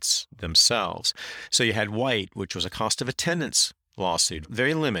limits themselves. So you had White, which was a cost of attendance lawsuit,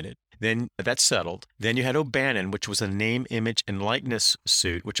 very limited. Then that's settled. Then you had O'Bannon, which was a name, image, and likeness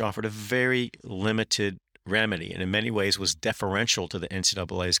suit, which offered a very limited remedy and in many ways was deferential to the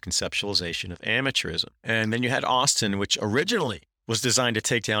NCAA's conceptualization of amateurism. And then you had Alston, which originally was designed to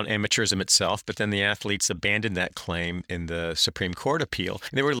take down amateurism itself, but then the athletes abandoned that claim in the Supreme Court appeal.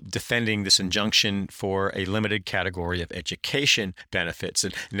 And they were defending this injunction for a limited category of education benefits.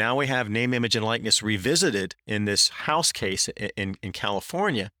 And now we have name, image, and likeness revisited in this House case in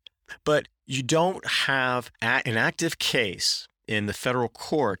California, but you don't have an active case in the federal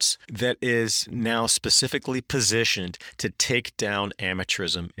courts that is now specifically positioned to take down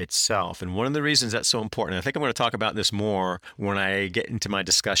amateurism itself. And one of the reasons that's so important, I think I'm going to talk about this more when I get into my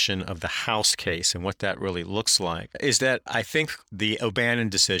discussion of the House case and what that really looks like, is that I think the O'Bannon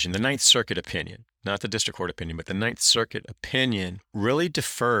decision, the Ninth Circuit opinion, not the district court opinion, but the Ninth Circuit opinion really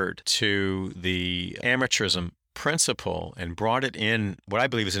deferred to the amateurism principle and brought it in what I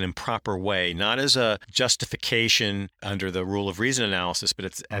believe is an improper way, not as a justification under the rule of reason analysis, but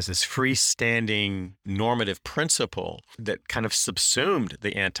it's as this freestanding normative principle that kind of subsumed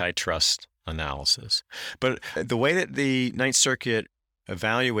the antitrust analysis. But the way that the Ninth Circuit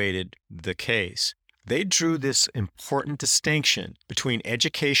evaluated the case, they drew this important distinction between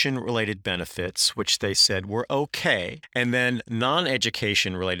education-related benefits, which they said were okay, and then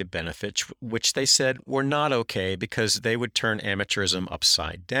non-education-related benefits, which they said were not okay because they would turn amateurism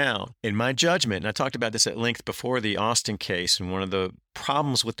upside down. In my judgment, and I talked about this at length before the Alston case, and one of the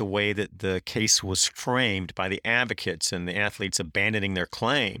problems with the way that the case was framed by the advocates and the athletes abandoning their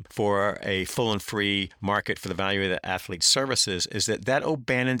claim for a full and free market for the value of the athlete's services is that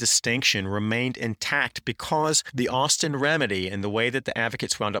O'Bannon distinction remained intact because the Alston remedy and the way that the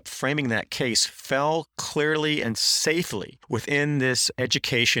advocates wound up framing that case fell clearly and safely within this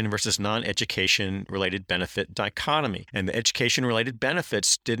education versus non-education related benefit dichotomy. And the education related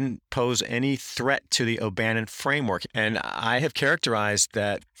benefits didn't pose any threat to the O'Bannon framework. And I have characterized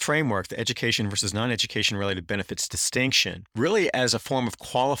that framework, the education versus non-education related benefits distinction, really as a form of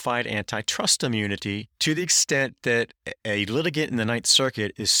qualified antitrust immunity to the extent that a litigant in the Ninth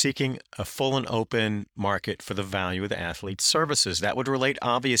Circuit is seeking a full and open market for the value of the athlete's services. That would relate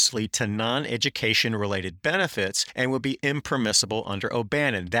obviously to non-education related benefits and would be impermissible under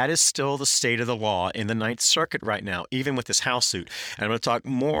O'Bannon. That is still the state of the law in the Ninth Circuit right now, even with this House suit. And I'm going to talk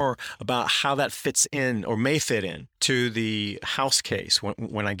more about how that fits in or may fit in to the House case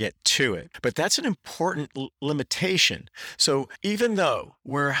when I get to it. But that's an important limitation. So even though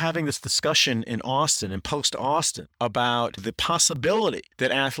we're having this discussion in Alston and post-Alston about the possibility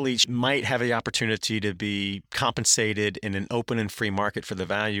that athletes might have the opportunity to be compensated in an open and free market for the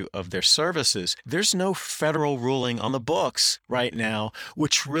value of their services, there's no federal ruling on the books right now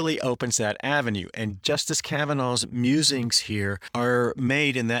which really opens that avenue. And Justice Kavanaugh's musings here are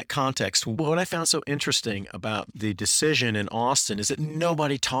made in that context. What I found so interesting about the decision in Alston is that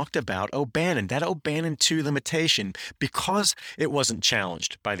nobody talked about O'Bannon. That O'Bannon 2 limitation, because it wasn't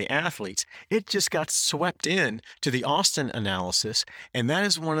challenged by the athletes, it just got swept in to the Alston analysis. And that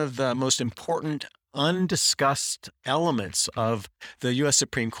is one of the most important undiscussed elements of the U.S.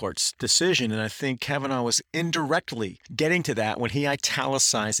 Supreme Court's decision. And I think Kavanaugh was indirectly getting to that when he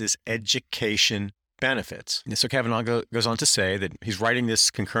italicizes education benefits. And so Kavanaugh goes on to say that he's writing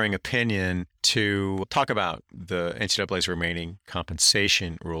this concurring opinion to talk about the NCAA's remaining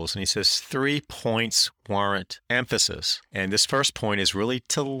compensation rules. And he says 3 points warrant emphasis. And this first point is really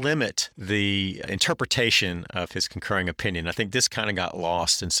to limit the interpretation of his concurring opinion. I think this kind of got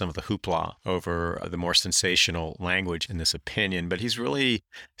lost in some of the hoopla over the more sensational language in this opinion. But he's really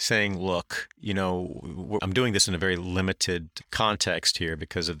saying, look, I'm doing this in a very limited context here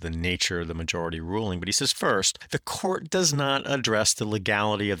because of the nature of the majority ruling. But he says, first, the court does not address the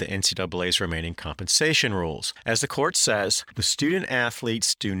legality of the NCAA's remaining compensation rules. As the court says, the student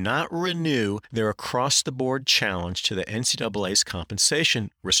athletes do not renew their across-the-board challenge to the NCAA's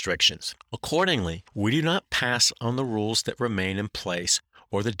compensation restrictions. Accordingly, we do not pass on the rules that remain in place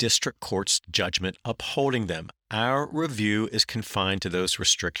or the district court's judgment upholding them. Our review is confined to those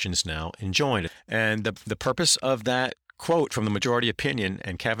restrictions now enjoined. And the purpose of that quote from the majority opinion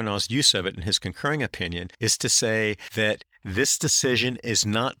and Kavanaugh's use of it in his concurring opinion is to say that this decision is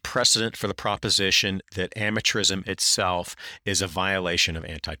not precedent for the proposition that amateurism itself is a violation of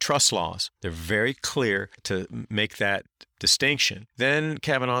antitrust laws. They're very clear to make that distinction. Then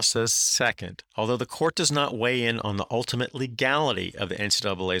Kavanaugh says, second, although the court does not weigh in on the ultimate legality of the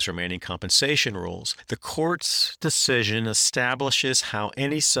NCAA's remaining compensation rules, the court's decision establishes how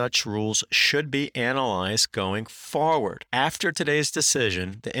any such rules should be analyzed going forward. After today's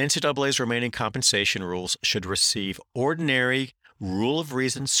decision, the NCAA's remaining compensation rules should receive ordinary rule of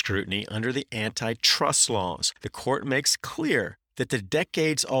reason scrutiny under the antitrust laws. The court makes clear that the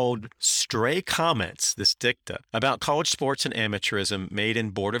decades-old stray comments, this dicta, about college sports and amateurism made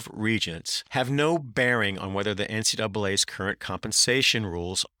in Board of Regents have no bearing on whether the NCAA's current compensation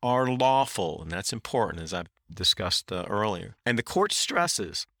rules are lawful, and that's important, as I've discussed earlier. And the court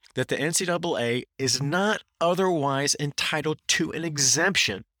stresses that the NCAA is not otherwise entitled to an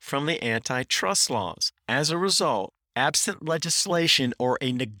exemption from the antitrust laws. As a result, Absent legislation or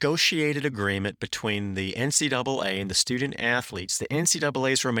a negotiated agreement between the NCAA and the student athletes, the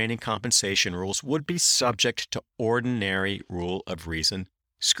NCAA's remaining compensation rules would be subject to ordinary rule of reason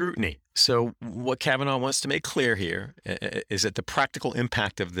scrutiny. So what Kavanaugh wants to make clear here is that the practical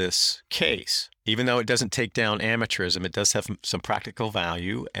impact of this case, even though it doesn't take down amateurism, it does have some practical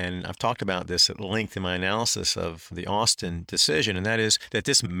value. And I've talked about this at length in my analysis of the Alston decision, and that is that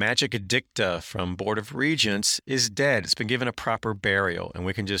this magic edicta from Board of Regents is dead. It's been given a proper burial, and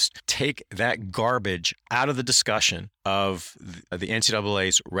we can just take that garbage out of the discussion of the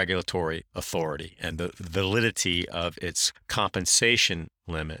NCAA's regulatory authority and the validity of its compensation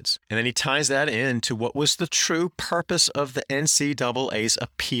limits. And then he ties that into what was the true purpose of the NCAA's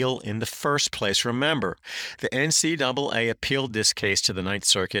appeal in the first place. Remember, the NCAA appealed this case to the Ninth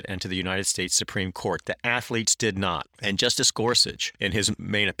Circuit and to the United States Supreme Court. The athletes did not. And Justice Gorsuch, in his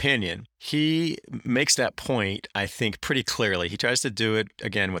main opinion, he makes that point, I think, pretty clearly. He tries to do it,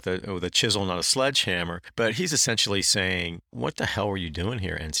 again, with a chisel, not a sledgehammer. But he's essentially saying, what the hell were you doing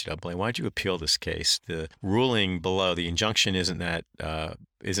here, NCAA? Why'd you appeal this case? The ruling below, the injunction isn't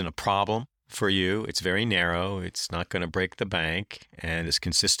a problem for you. It's very narrow. It's not going to break the bank, and is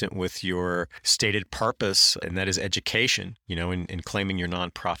consistent with your stated purpose, and that is education, in claiming your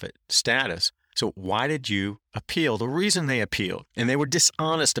nonprofit status. So why did you appeal? The reason they appealed, and they were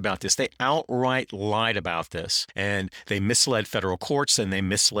dishonest about this, they outright lied about this, and they misled federal courts, and they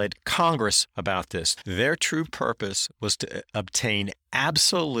misled Congress about this. Their true purpose was to obtain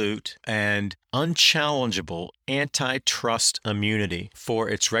absolute and unchallengeable antitrust immunity for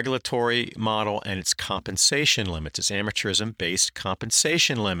its regulatory model and its compensation limits, its amateurism-based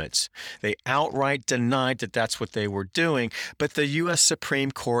compensation limits. They outright denied that that's what they were doing, but the U.S.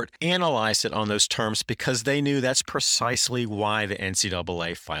 Supreme Court analyzed it on those terms because they knew that's precisely why the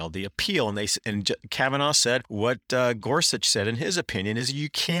NCAA filed the appeal. And Kavanaugh said what Gorsuch said in his opinion is you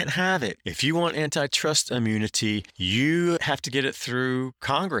can't have it. If you want antitrust immunity, you have to get it through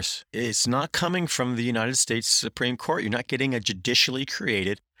Congress. It's not coming from the United States Supreme Court. You're not getting a judicially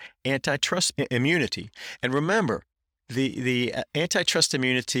created antitrust immunity. And remember, the antitrust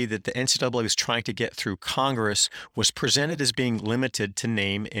immunity that the NCAA was trying to get through Congress was presented as being limited to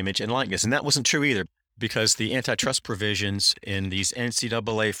name, image, and likeness. And that wasn't true either, because the antitrust provisions in these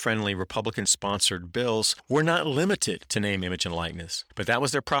NCAA-friendly Republican-sponsored bills were not limited to name, image, and likeness. But that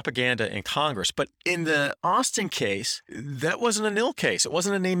was their propaganda in Congress. But in the Alston case, that wasn't a nil case. It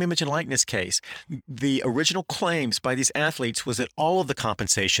wasn't a name, image, and likeness case. The original claims by these athletes was that all of the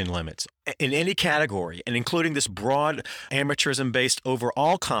compensation limits in any category, and including this broad amateurism-based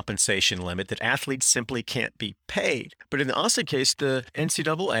overall compensation limit that athletes simply can't be paid. But in the Alston case, the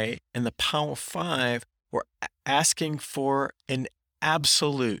NCAA and the Power Five were asking for an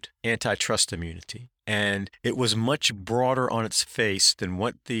absolute antitrust immunity. And it was much broader on its face than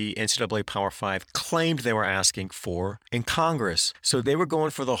what the NCAA Power Five claimed they were asking for in Congress. So they were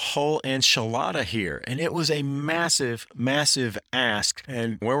going for the whole enchilada here. And it was a massive, massive ask.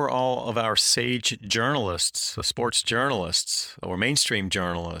 And where were all of our sage journalists, sports journalists, or mainstream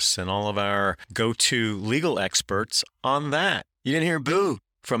journalists, and all of our go-to legal experts on that? You didn't hear boo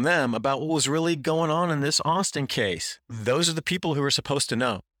from them about what was really going on in this Alston case. Those are the people who are supposed to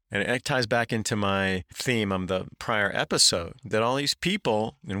know. And it ties back into my theme of the prior episode, that all these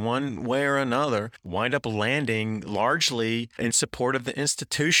people, in one way or another, wind up landing largely in support of the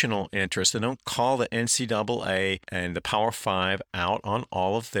institutional interest. They don't call the NCAA and the Power Five out on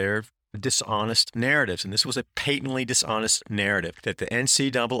all of their dishonest narratives. And this was a patently dishonest narrative, that the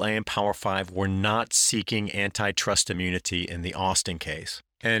NCAA and Power Five were not seeking antitrust immunity in the Alston case.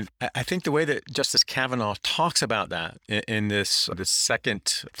 And I think the way that Justice Kavanaugh talks about that in this second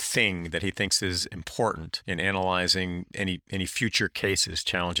thing that he thinks is important in analyzing any future cases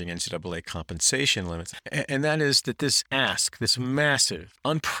challenging NCAA compensation limits, and that is that this massive,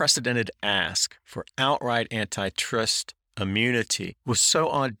 unprecedented ask for outright antitrust immunity was so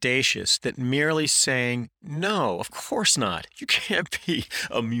audacious that merely saying, no, of course not, you can't be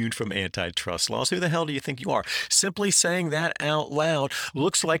immune from antitrust laws, who the hell do you think you are? Simply saying that out loud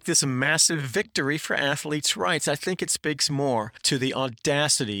looks like this massive victory for athletes' rights. I think it speaks more to the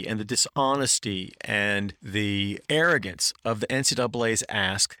audacity and the dishonesty and the arrogance of the NCAA's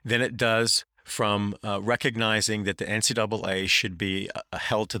ask than it does from recognizing that the NCAA should be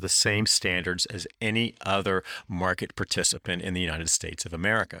held to the same standards as any other market participant in the United States of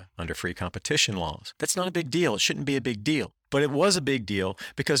America under free competition laws. That's not a big deal. It shouldn't be a big deal. But it was a big deal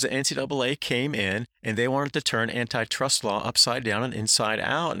because the NCAA came in and they wanted to turn antitrust law upside down and inside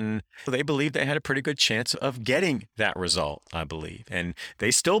out. And they believed they had a pretty good chance of getting that result, I believe. And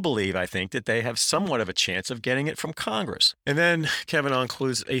they still believe, I think, that they have somewhat of a chance of getting it from Congress. And then Kavanaugh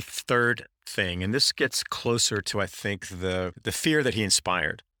includes a third thing, and this gets closer to, I think, the fear that he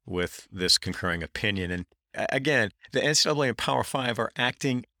inspired with this concurring opinion. And again, the NCAA and Power Five are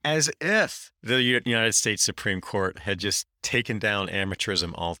acting as if the United States Supreme Court had just taken down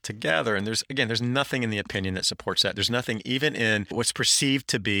amateurism altogether. And there's nothing in the opinion that supports that. There's nothing even in what's perceived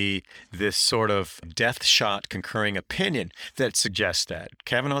to be this sort of death shot concurring opinion that suggests that.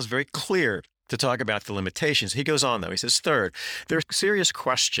 Kavanaugh's very clear to talk about the limitations. He goes on, though. He says, third, there are serious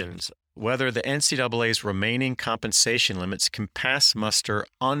questions whether the NCAA's remaining compensation limits can pass muster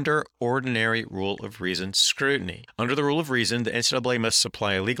under ordinary rule of reason scrutiny. Under the rule of reason, the NCAA must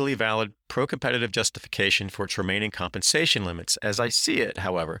supply a legally valid pro-competitive justification for its remaining compensation limits. As I see it,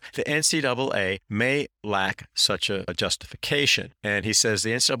 however, the NCAA may lack such a justification. And he says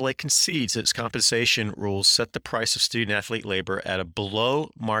the NCAA concedes that its compensation rules set the price of student-athlete labor at a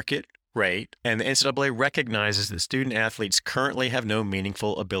below-market rate, and the NCAA recognizes that student athletes currently have no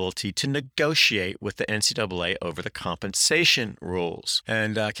meaningful ability to negotiate with the NCAA over the compensation rules.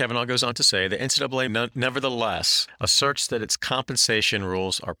 And Kavanaugh goes on to say the NCAA nevertheless asserts that its compensation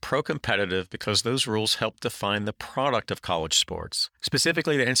rules are pro-competitive because those rules help define the product of college sports.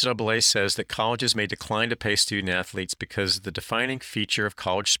 Specifically, the NCAA says that colleges may decline to pay student athletes because the defining feature of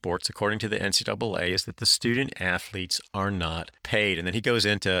college sports, according to the NCAA, is that the student athletes are not paid. And then he goes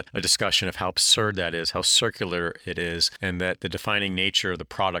into a discussion of how absurd that is, how circular it is, and that the defining nature of the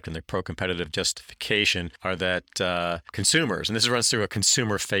product and the pro-competitive justification are that consumers, and this runs through a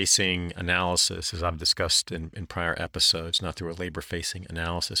consumer-facing analysis, as I've discussed in prior episodes, not through a labor-facing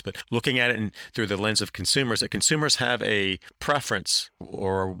analysis, but looking at it through the lens of consumers, that consumers have a preference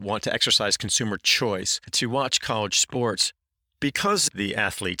or want to exercise consumer choice to watch college sports because the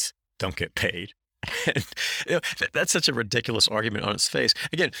athletes don't get paid. And, that's such a ridiculous argument on its face.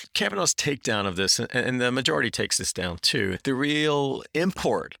 Again, Kavanaugh's takedown of this, and the majority takes this down too, the real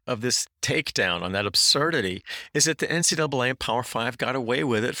import of this takedown on that absurdity is that the NCAA and Power Five got away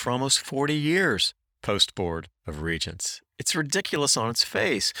with it for almost 40 years post-Board of Regents. It's ridiculous on its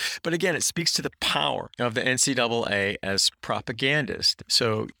face. But again, it speaks to the power of the NCAA as propagandist.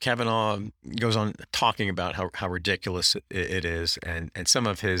 So Kavanaugh goes on talking about how ridiculous it is, and some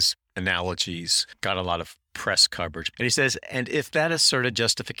of his analogies got a lot of press coverage. And he says, and if that asserted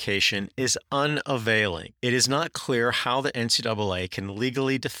justification is unavailing, it is not clear how the NCAA can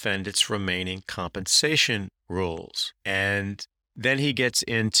legally defend its remaining compensation rules. And then he gets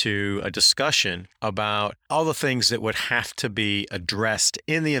into a discussion about all the things that would have to be addressed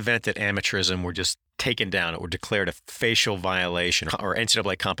in the event that amateurism were just taken down, it were declared a facial violation, or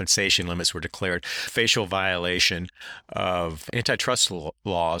NCAA compensation limits were declared facial violation of antitrust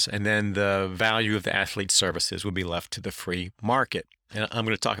laws, and then the value of the athlete's services would be left to the free market. And I'm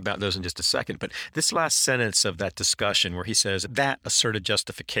going to talk about those in just a second. But this last sentence of that discussion where he says that asserted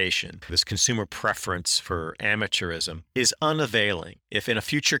justification, this consumer preference for amateurism, is unavailing if in a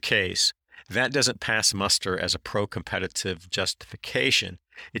future case that doesn't pass muster as a pro-competitive justification,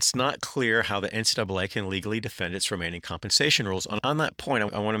 it's not clear how the NCAA can legally defend its remaining compensation rules. On that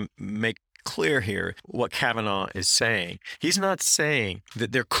point, I want to make clear here what Kavanaugh is saying. He's not saying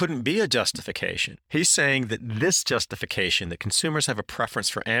that there couldn't be a justification. He's saying that this justification, that consumers have a preference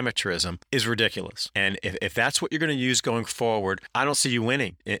for amateurism, is ridiculous. And if that's what you're going to use going forward, I don't see you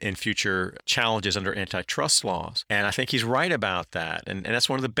winning in future challenges under antitrust laws. And I think he's right about that. And that's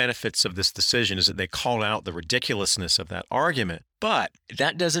one of the benefits of this decision, is that they called out the ridiculousness of that argument. But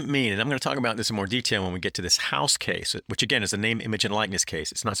that doesn't mean, and I'm going to talk about this in more detail when we get to this House case, which again is a name, image, and likeness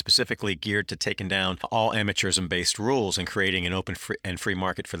case. It's not specifically geared to taking down all amateurism-based rules and creating an open and free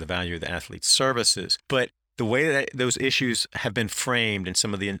market for the value of the athlete's services. But the way that those issues have been framed and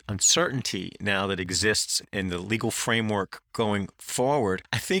some of the uncertainty now that exists in the legal framework going forward,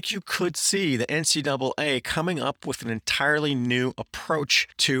 I think you could see the NCAA coming up with an entirely new approach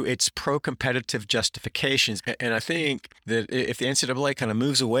to its pro-competitive justifications. And I think that if the NCAA kind of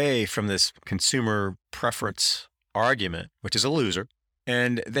moves away from this consumer preference argument, which is a loser,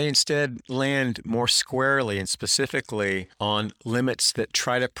 and they instead land more squarely and specifically on limits that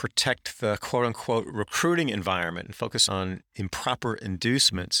try to protect the quote-unquote recruiting environment and focus on improper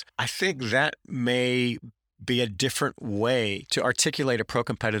inducements, I think that may be a different way to articulate a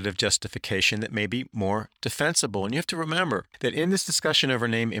pro-competitive justification that may be more defensible. And you have to remember that in this discussion over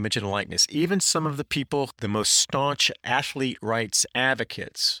name, image, and likeness, even some of the people, the most staunch athlete rights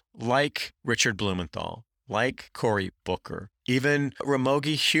advocates, like Richard Blumenthal, like Cory Booker, even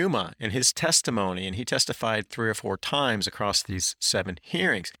Ramogi Huma in his testimony, and he testified 3 or 4 times across these 7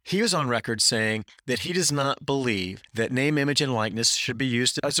 hearings. He was on record saying that he does not believe that name, image, and likeness should be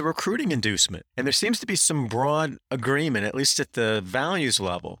used as a recruiting inducement. And there seems to be some broad agreement, at least at the values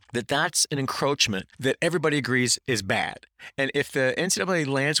level, that that's an encroachment that everybody agrees is bad. And if the NCAA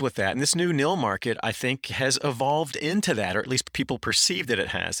lands with that, and this new nil market, I think, has evolved into that, or at least people perceive that it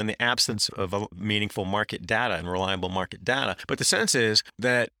has, in the absence of meaningful market data and reliable market data. But the sense is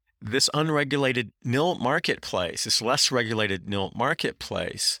that this unregulated nil marketplace, this less regulated nil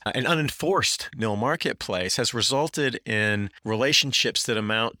marketplace, an unenforced nil marketplace has resulted in relationships that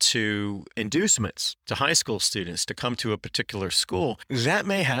amount to inducements to high school students to come to a particular school. That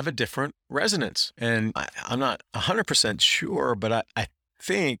may have a different resonance. And I'm not 100% sure, but I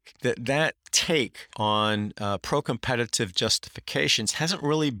think that take on pro-competitive justifications hasn't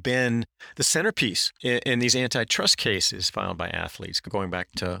really been the centerpiece in these antitrust cases filed by athletes, going back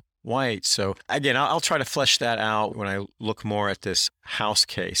to White. So again, I'll try to flesh that out when I look more at this House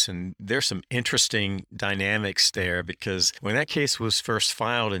case. And there's some interesting dynamics there, because when that case was first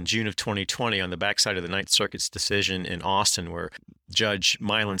filed in June of 2020 on the backside of the Ninth Circuit's decision in Alston, where Judge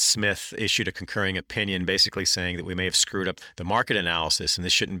Mylan Smith issued a concurring opinion basically saying that we may have screwed up the market analysis, and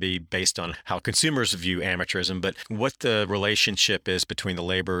this shouldn't be based on how consumers view amateurism, but what the relationship is between the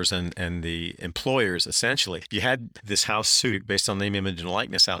laborers and the employers, essentially. You had this House suit based on name, image, and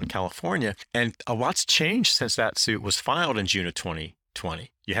likeness out in California, and a lot's changed since that suit was filed in June of 2020.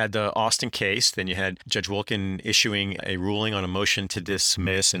 You had the Austin case, then you had Judge Wilkin issuing a ruling on a motion to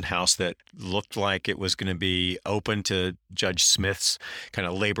dismiss in House that looked like it was going to be open to Judge Smith's kind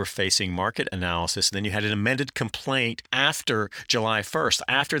of labor-facing market analysis. And then you had an amended complaint after July 1st,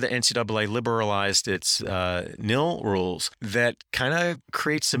 after the NCAA liberalized its nil rules, that kind of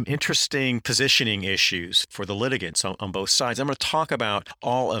creates some interesting positioning issues for the litigants on both sides. I'm going to talk about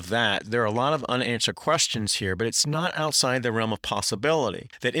all of that. There are a lot of unanswered questions here, but it's not outside the realm of possibility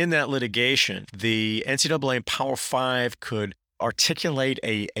that in that litigation, the NCAA Power 5 could articulate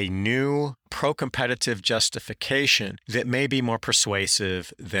a new pro-competitive justification that may be more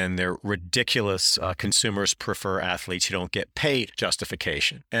persuasive than their ridiculous consumers prefer athletes who don't get paid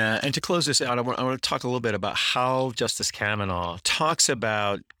justification. And to close this out, I want to talk a little bit about how Justice Kavanaugh talks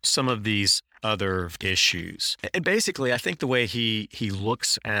about some of these other issues. And basically, I think the way he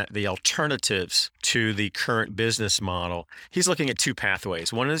looks at the alternatives to the current business model, he's looking at 2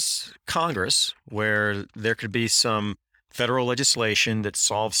 pathways. One is Congress, where there could be some federal legislation that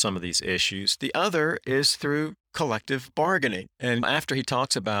solves some of these issues. The other is through collective bargaining. And after he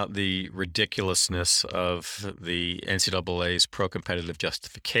talks about the ridiculousness of the NCAA's pro-competitive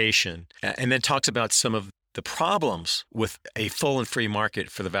justification, and then talks about some of the problems with a full and free market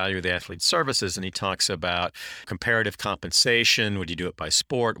for the value of the athlete's services. And he talks about comparative compensation. Would you do it by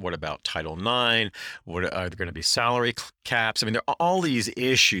sport? What about Title IX? Are there going to be salary caps? I mean, there are all these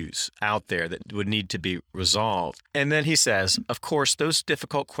issues out there that would need to be resolved. And then he says, of course, those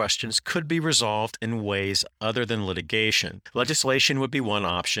difficult questions could be resolved in ways other than litigation. Legislation would be one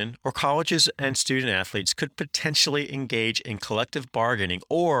option, or colleges and student athletes could potentially engage in collective bargaining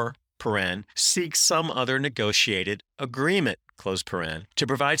or seek some other negotiated agreement, to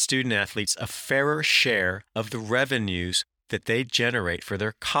provide student athletes a fairer share of the revenues that they generate for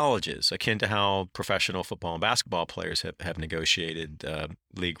their colleges, akin to how professional football and basketball players have negotiated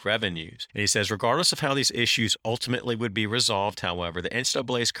league revenues. And he says, regardless of how these issues ultimately would be resolved, however, the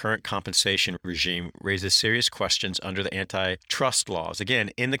NCAA's current compensation regime raises serious questions under the antitrust laws.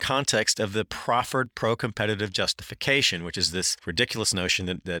 Again, in the context of the proffered pro-competitive justification, which is this ridiculous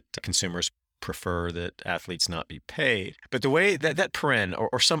notion that consumers prefer that athletes not be paid. But the way that paren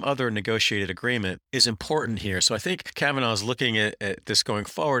or some other negotiated agreement is important here. So I think Kavanaugh is looking at this going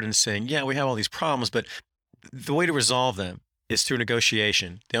forward and saying, yeah, we have all these problems, but the way to resolve them is through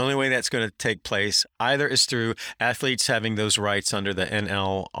negotiation. The only way that's going to take place either is through athletes having those rights under the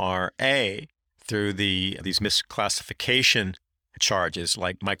NLRA, through these misclassification charges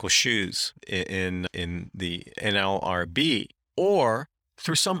like Michael Schuh's in the NLRB, or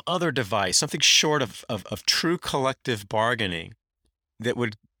through some other device, something short of true collective bargaining that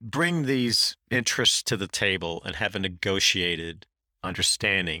would bring these interests to the table and have a negotiated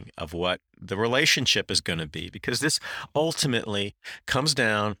understanding of what the relationship is going to be, because this ultimately comes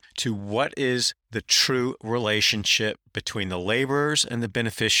down to what is the true relationship between the laborers and the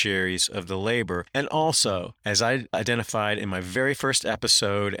beneficiaries of the labor. And also, as I identified in my very first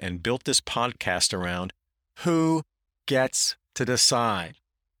episode and built this podcast around, who gets to decide?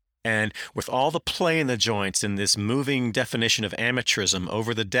 And with all the play in the joints in this moving definition of amateurism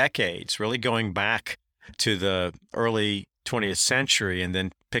over the decades, really going back to the early 20th century and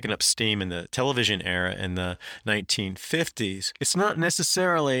then picking up steam in the television era in the 1950s, it's not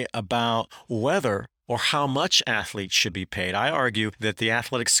necessarily about whether or how much athletes should be paid. I argue that the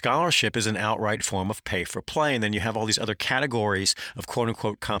athletic scholarship is an outright form of pay for play. And then you have all these other categories of quote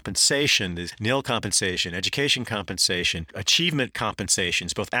unquote compensation, the nil compensation, education compensation, achievement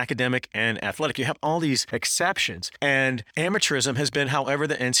compensations, both academic and athletic. You have all these exceptions. And amateurism has been however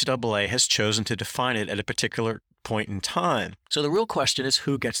the NCAA has chosen to define it at a particular point in time. So the real question is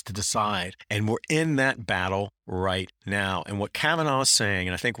who gets to decide? And we're in that battle right now. And what Kavanaugh is saying,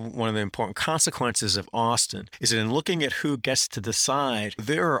 and I think one of the important consequences of Alston, is that in looking at who gets to decide,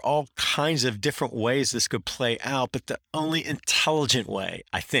 there are all kinds of different ways this could play out. But the only intelligent way,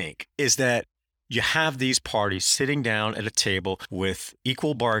 I think, is that you have these parties sitting down at a table with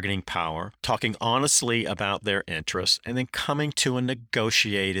equal bargaining power, talking honestly about their interests, and then coming to a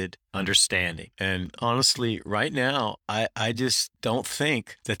negotiated understanding. And honestly, right now, I just don't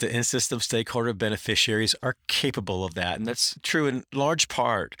think that the in-system stakeholder beneficiaries are capable of that. And that's true in large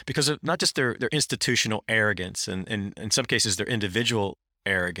part because of not just their institutional arrogance and in some cases their individual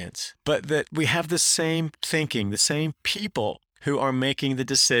arrogance, but that we have the same thinking, the same people who are making the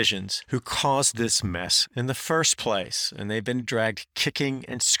decisions, who caused this mess in the first place. And they've been dragged kicking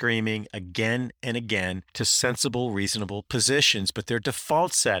and screaming again and again to sensible, reasonable positions. But their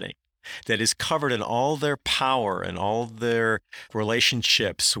default setting that is covered in all their power and all their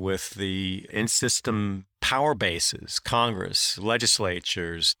relationships with the in-system power bases, Congress,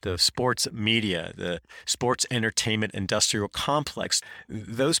 legislatures, the sports media, the sports entertainment industrial complex,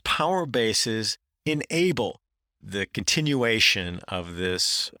 those power bases enable the continuation of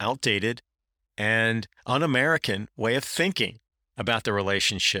this outdated and un-American way of thinking about the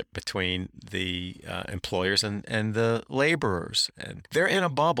relationship between the employers and the laborers. And they're in a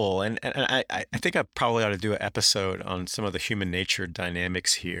bubble. And I think I probably ought to do an episode on some of the human nature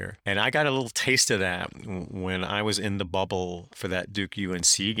dynamics here. And I got a little taste of that when I was in the bubble for that Duke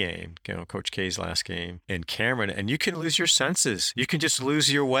UNC game, Coach K's last game in Cameron. And you can lose your senses. You can just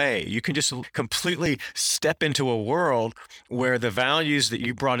lose your way. You can just completely step into a world where the values that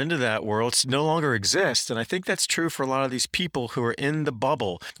you brought into that world no longer exist. And I think that's true for a lot of these people who are in the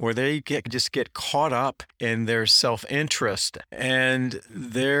bubble, where they just get caught up in their self-interest and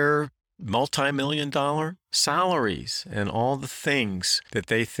their multi-million-dollar salaries and all the things that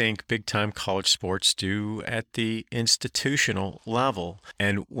they think big-time college sports do at the institutional level.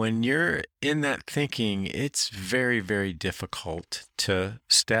 And when you're in that thinking, it's very, very difficult to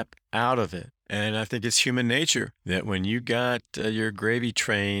step out of it. And I think it's human nature that when you got your gravy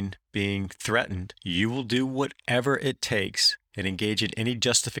train being threatened, you will do whatever it takes and engage in any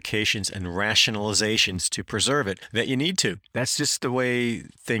justifications and rationalizations to preserve it that you need to. That's just the way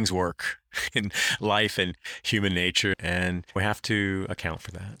things work in life and human nature, and we have to account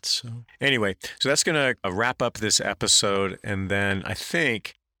for that. So anyway, that's going to wrap up this episode, and then I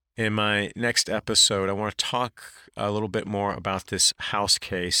think in my next episode, I want to talk a little bit more about this House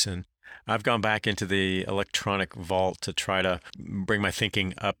case. And I've gone back into the electronic vault to try to bring my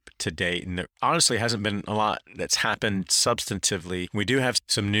thinking up to date. And there honestly hasn't been a lot that's happened substantively. We do have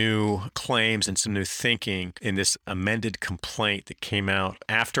some new claims and some new thinking in this amended complaint that came out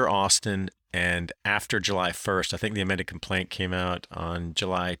after Alston and after July 1st. I think the amended complaint came out on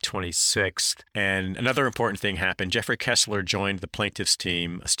July 26th. And another important thing happened. Jeffrey Kessler joined the plaintiff's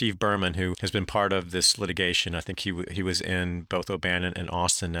team. Steve Berman, who has been part of this litigation, I think he was in both O'Bannon and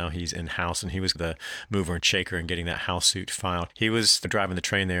Alston. Now he's in House, and he was the mover and shaker in getting that House suit filed. He was driving the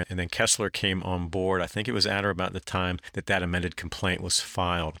train there, and then Kessler came on board. I think it was at or about the time that amended complaint was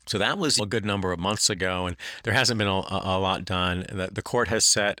filed. So that was a good number of months ago, and there hasn't been a lot done. The court has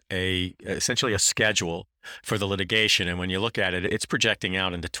set essentially a schedule for the litigation. And when you look at it, it's projecting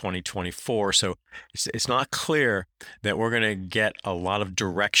out into 2024. So it's not clear that we're going to get a lot of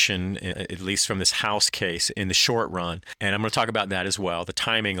direction, at least from this House case, in the short run. And I'm going to talk about that as well, the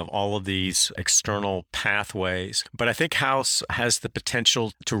timing of all of these external pathways. But I think House has the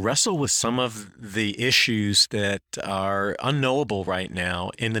potential to wrestle with some of the issues that are unknowable right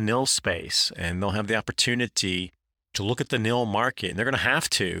now in the nil space. And they'll have the opportunity to look at the nil market, and they're going to have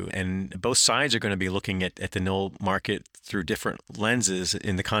to. And both sides are going to be looking at the nil market through different lenses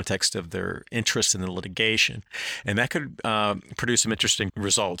in the context of their interest in the litigation. And that could produce some interesting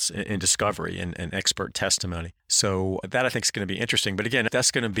results in discovery and expert testimony. So that I think is going to be interesting. But again,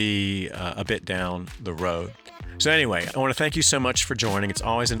 that's going to be a bit down the road. So anyway, I want to thank you so much for joining. It's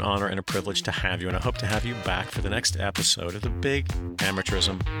always an honor and a privilege to have you, and I hope to have you back for the next episode of the Big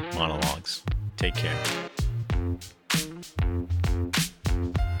Amateurism Monologues. Take care.